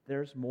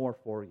 There's more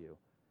for you.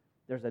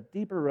 There's a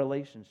deeper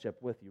relationship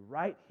with you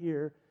right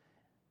here.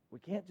 We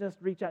can't just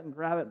reach out and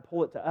grab it and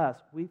pull it to us.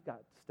 We've got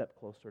to step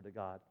closer to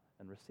God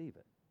and receive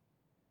it.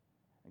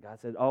 And God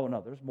said, oh,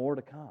 no, there's more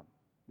to come.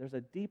 There's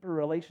a deeper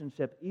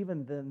relationship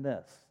even than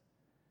this.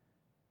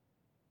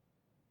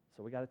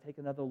 So we got to take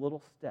another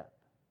little step.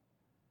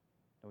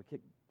 And we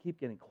keep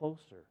getting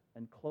closer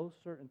and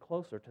closer and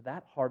closer to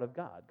that heart of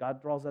God.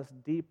 God draws us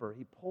deeper.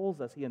 He pulls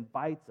us. He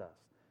invites us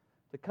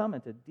to come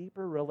into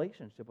deeper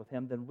relationship with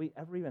Him than we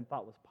ever even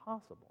thought was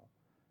possible.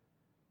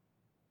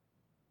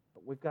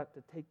 But we've got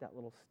to take that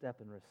little step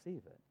and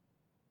receive it.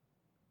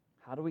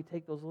 How do we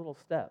take those little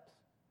steps?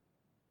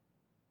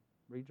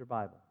 Read your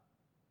Bible.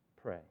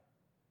 Pray.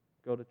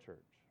 Go to church.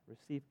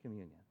 Receive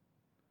communion.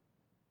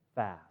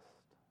 Fast.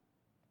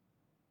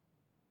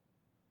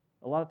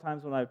 A lot of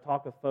times when I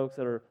talk with folks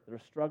that are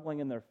struggling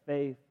in their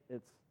faith,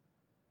 it's,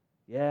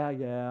 yeah,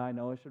 I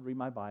know I should read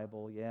my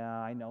Bible. Yeah,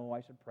 I know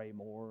I should pray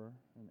more.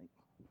 And they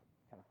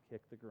kind of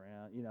kick the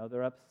ground.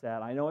 They're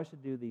upset. I know I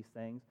should do these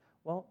things.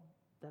 Well,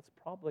 that's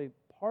probably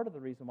part of the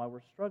reason why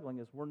we're struggling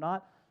is we're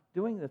not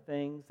doing the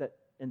things that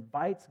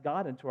invites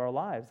God into our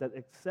lives, that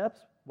accepts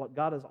what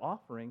God is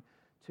offering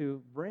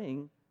to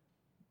bring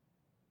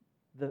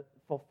the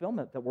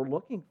fulfillment that we're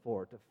looking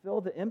for, to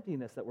fill the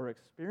emptiness that we're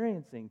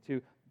experiencing,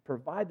 to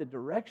provide the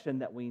direction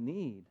that we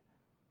need.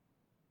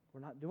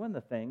 We're not doing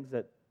the things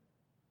that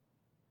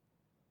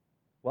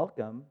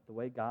welcome the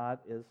way God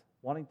is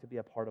wanting to be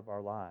a part of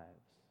our lives.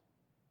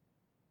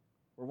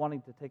 We're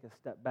wanting to take a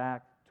step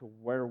back to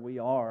where we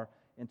are,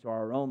 into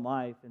our own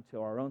life,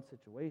 into our own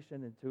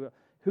situation, into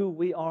who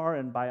we are,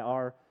 and by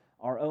our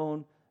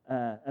own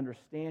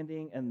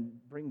understanding, and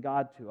bring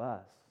God to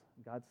us.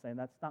 God's saying,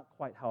 that's not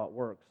quite how it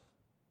works.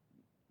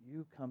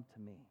 You come to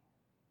me.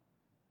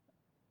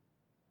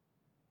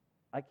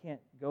 I can't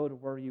go to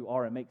where you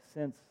are and make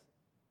sense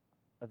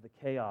of the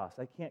chaos.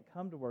 I can't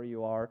come to where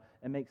you are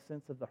and make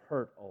sense of the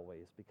hurt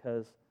always,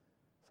 because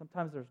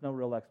sometimes there's no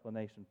real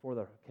explanation for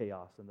the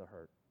chaos and the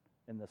hurt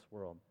in this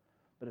world.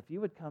 But if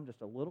you would come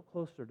just a little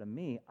closer to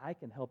me, I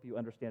can help you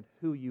understand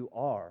who you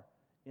are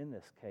in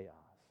this chaos,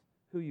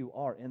 who you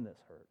are in this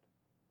hurt.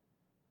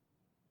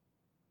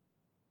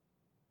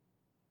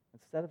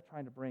 Instead of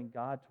trying to bring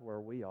God to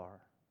where we are,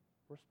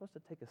 we're supposed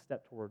to take a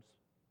step towards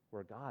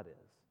where God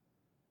is,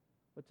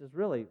 which is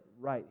really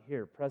right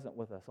here, present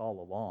with us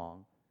all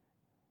along.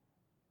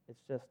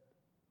 It's just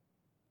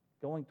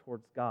going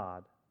towards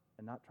God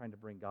and not trying to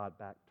bring God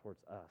back towards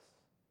us.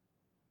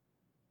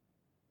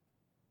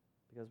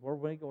 Because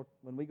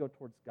when we go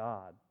towards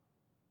God,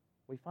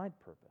 we find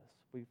purpose.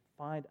 We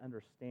find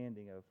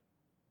understanding of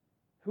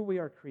who we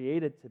are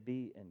created to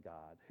be in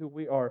God, who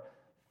we are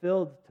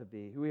filled to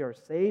be, who we are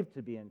saved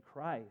to be in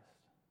Christ.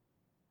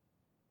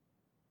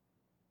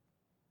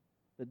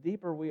 The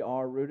deeper we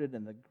are rooted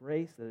in the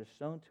grace that is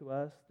shown to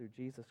us through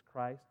Jesus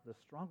Christ, the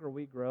stronger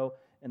we grow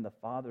in the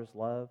Father's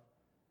love,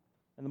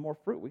 and the more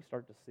fruit we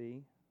start to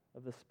see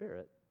of the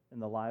Spirit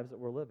in the lives that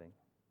we're living.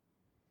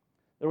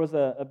 There was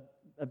a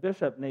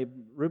bishop named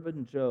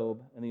Reuben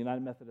Job in the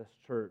United Methodist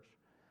Church.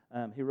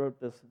 He wrote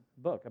this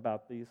book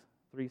about these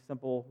 3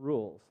 simple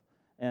rules.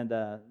 And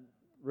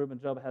Reuben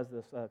Job has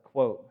this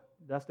quote.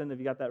 Dustin, have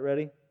you got that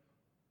ready?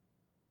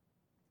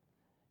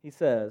 He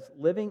says,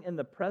 living in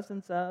the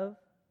presence of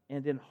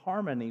and in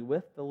harmony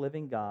with the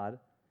living God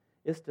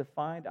is to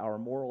find our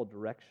moral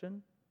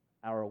direction,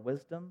 our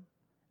wisdom,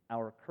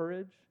 our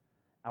courage,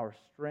 our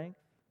strength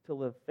to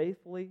live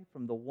faithfully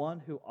from the one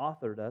who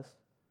authored us,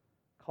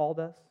 called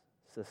us,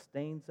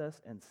 sustains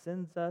us, and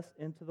sends us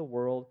into the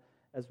world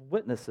as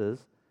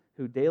witnesses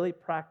who daily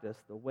practice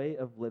the way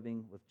of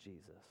living with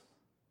Jesus.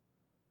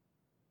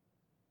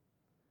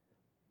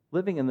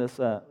 Living in this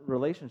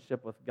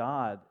relationship with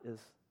God is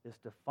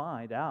to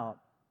find out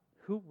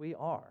who we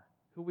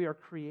are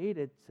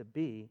created to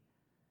be,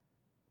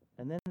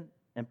 and then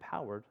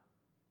empowered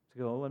to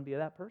go and be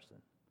that person,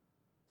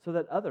 so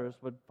that others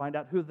would find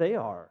out who they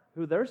are,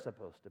 who they're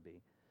supposed to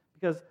be.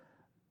 Because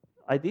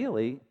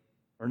ideally,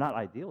 or not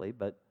ideally,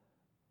 but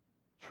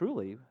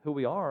truly, who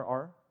we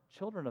are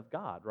children of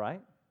God,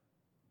 right?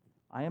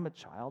 I am a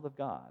child of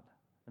God,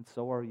 and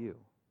so are you.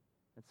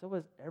 And so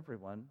is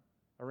everyone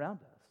around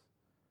us.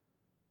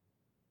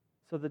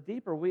 So the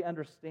deeper we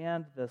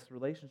understand this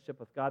relationship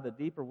with God, the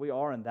deeper we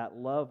are in that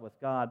love with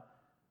God,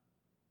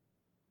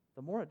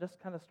 the more it just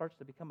kind of starts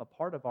to become a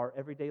part of our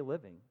everyday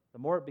living. The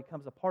more it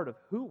becomes a part of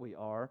who we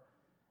are,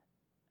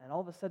 and all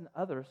of a sudden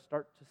others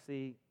start to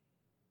see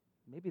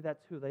maybe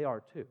that's who they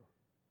are too.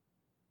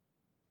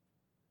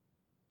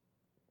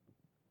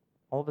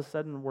 All of a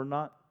sudden we're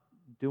not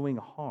doing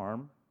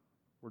harm,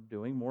 we're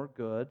doing more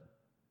good.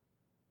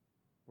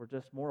 We're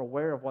just more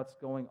aware of what's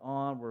going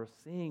on. We're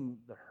seeing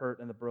the hurt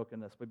and the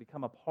brokenness. We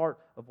become a part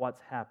of what's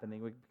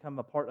happening. We become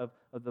a part of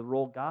the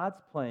role God's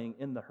playing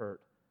in the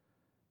hurt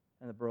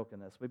and the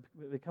brokenness. We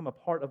become a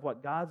part of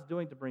what God's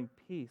doing to bring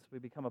peace. We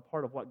become a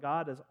part of what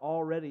God is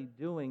already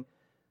doing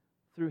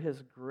through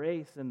His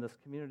grace in this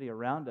community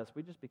around us,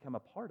 we just become a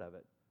part of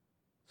it.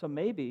 So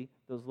maybe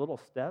those little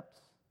steps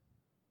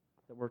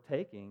that we're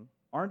taking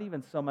aren't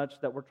even so much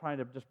that we're trying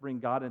to just bring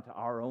God into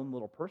our own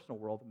little personal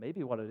world.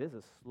 Maybe what it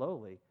is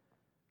slowly,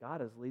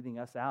 God is leading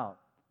us out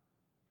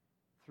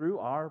through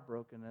our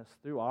brokenness,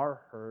 through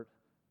our hurt,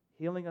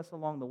 healing us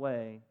along the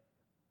way,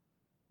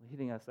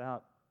 leading us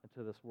out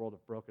into this world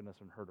of brokenness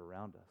and hurt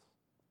around us,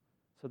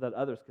 so that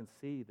others can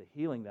see the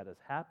healing that is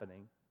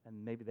happening,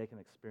 and maybe they can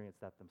experience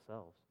that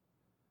themselves.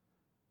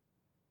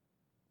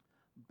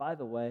 By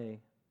the way,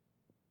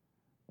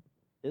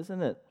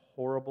 isn't it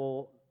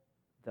horrible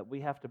that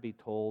we have to be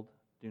told,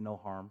 do no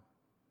harm?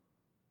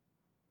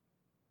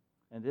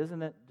 And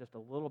isn't it just a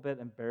little bit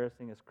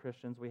embarrassing as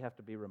Christians, we have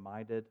to be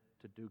reminded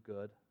to do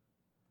good?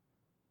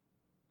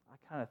 I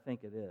kind of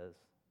think it is.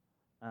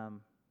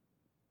 And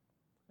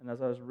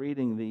as I was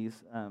reading these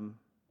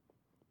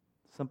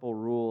simple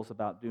rules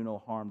about do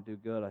no harm, do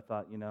good, I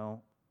thought,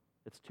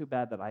 it's too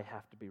bad that I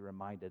have to be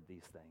reminded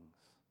these things.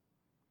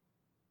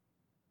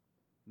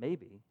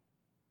 Maybe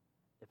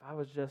if I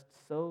was just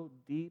so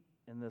deep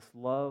in this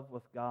love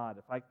with God,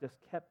 if I just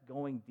kept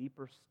going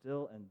deeper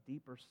still and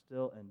deeper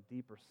still and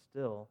deeper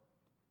still,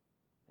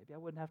 maybe I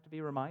wouldn't have to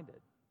be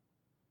reminded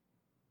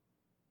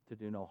to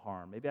do no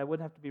harm. Maybe I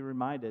wouldn't have to be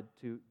reminded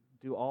to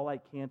do all I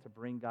can to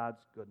bring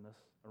God's goodness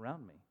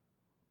around me,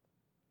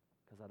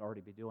 because I'd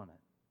already be doing it.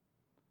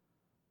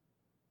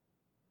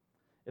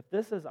 If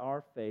this is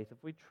our faith, if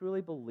we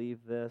truly believe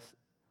this,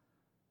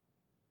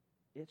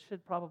 it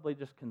should probably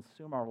just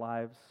consume our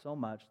lives so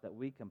much that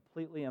we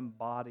completely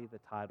embody the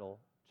title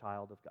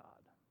child of God.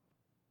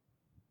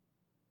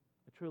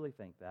 I truly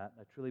think that.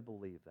 I truly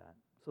believe that.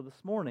 So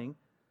this morning,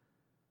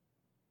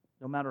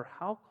 no matter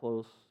how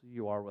close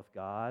you are with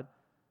God,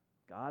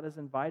 God is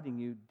inviting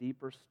you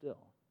deeper still.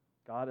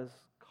 God is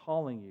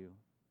calling you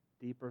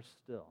deeper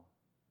still.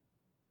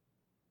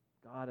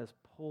 God is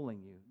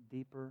pulling you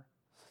deeper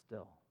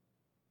still.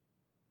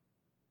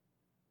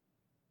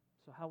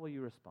 So how will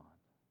you respond?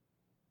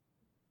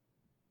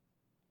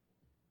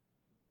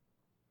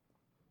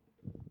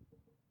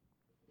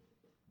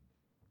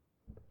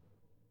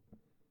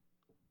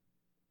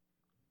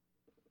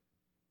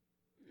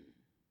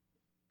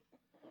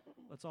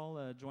 Let's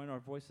all join our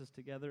voices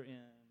together in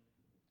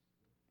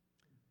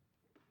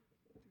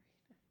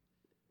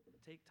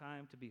Take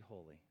Time to Be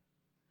Holy.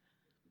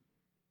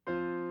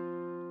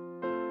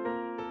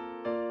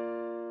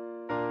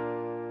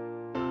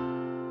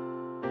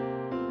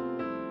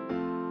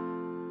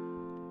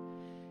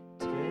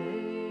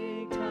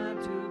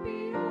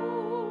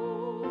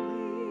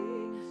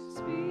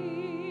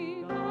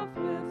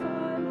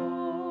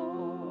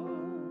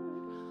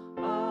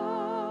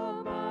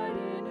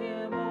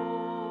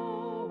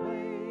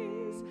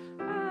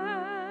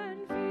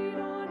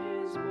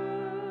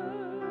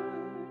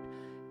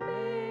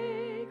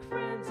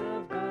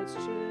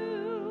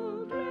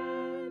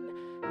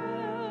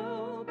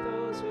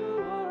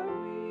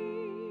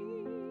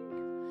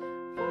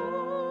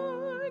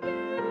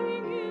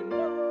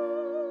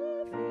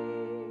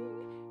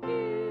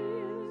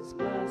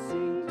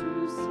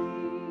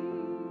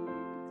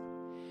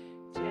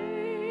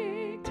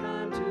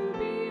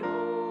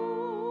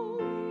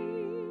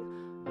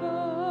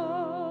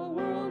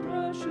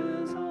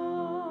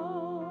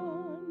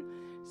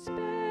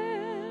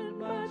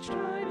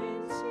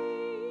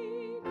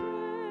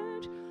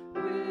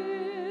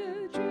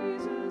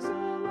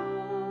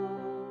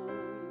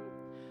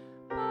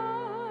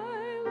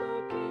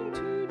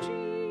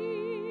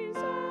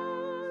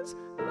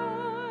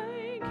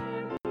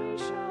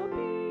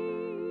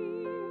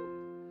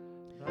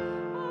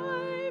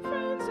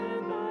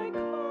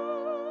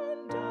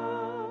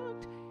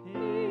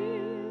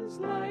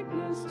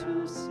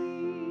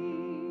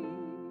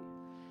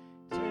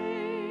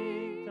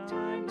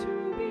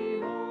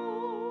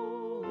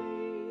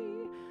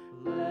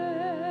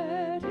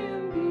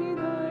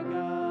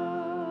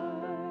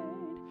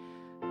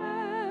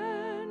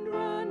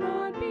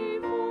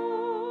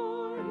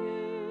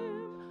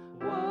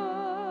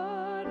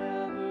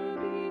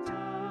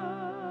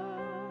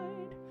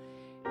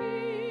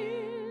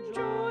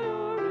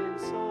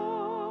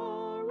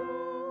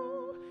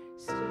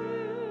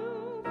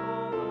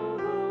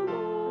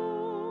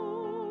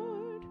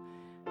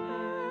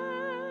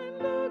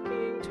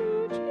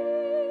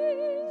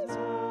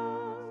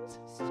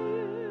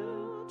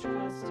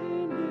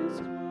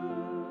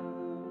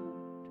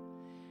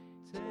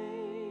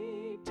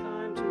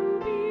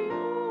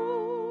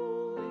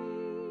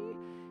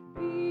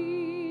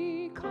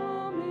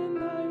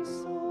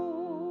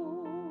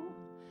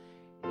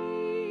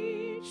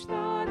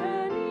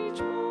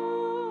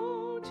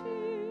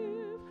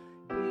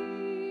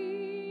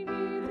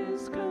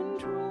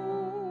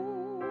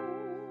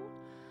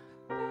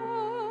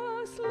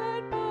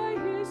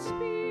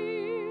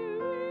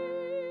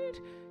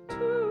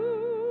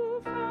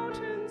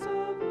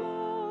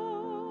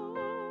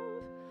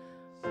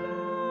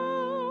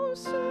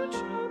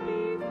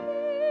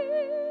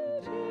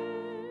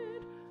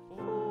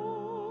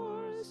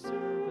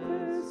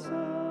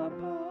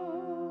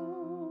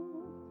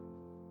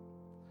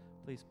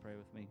 Please pray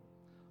with me.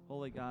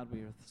 Holy God,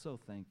 we are so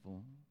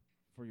thankful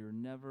for your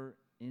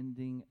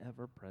never-ending,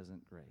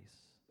 ever-present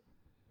grace.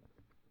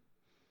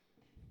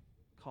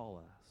 Call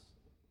us,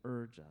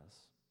 urge us,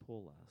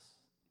 pull us.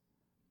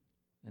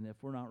 And if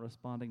we're not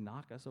responding,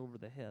 knock us over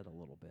the head a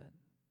little bit,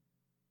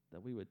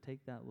 that we would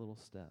take that little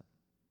step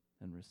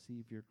and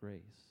receive your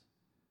grace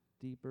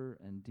deeper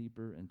and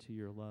deeper into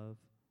your love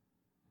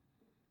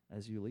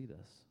as you lead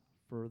us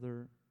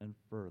further and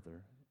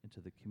further into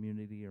the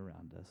community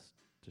around us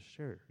to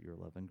share your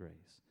love and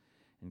grace.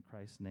 In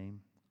Christ's name,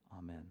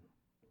 amen.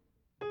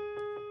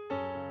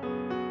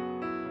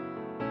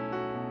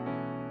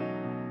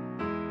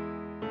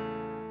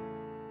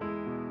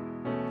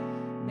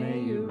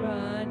 May you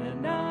run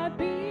and not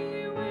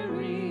be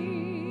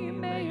weary.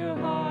 May your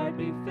heart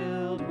be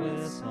filled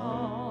with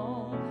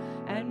song.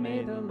 And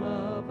may the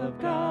love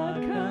of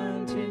God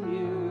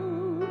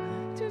continue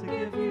to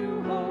give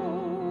you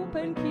hope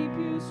and keep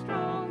you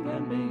strong.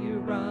 And may you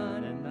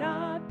run and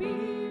not be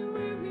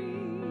weary.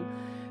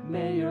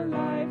 May your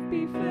life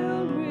be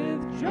filled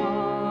with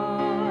joy.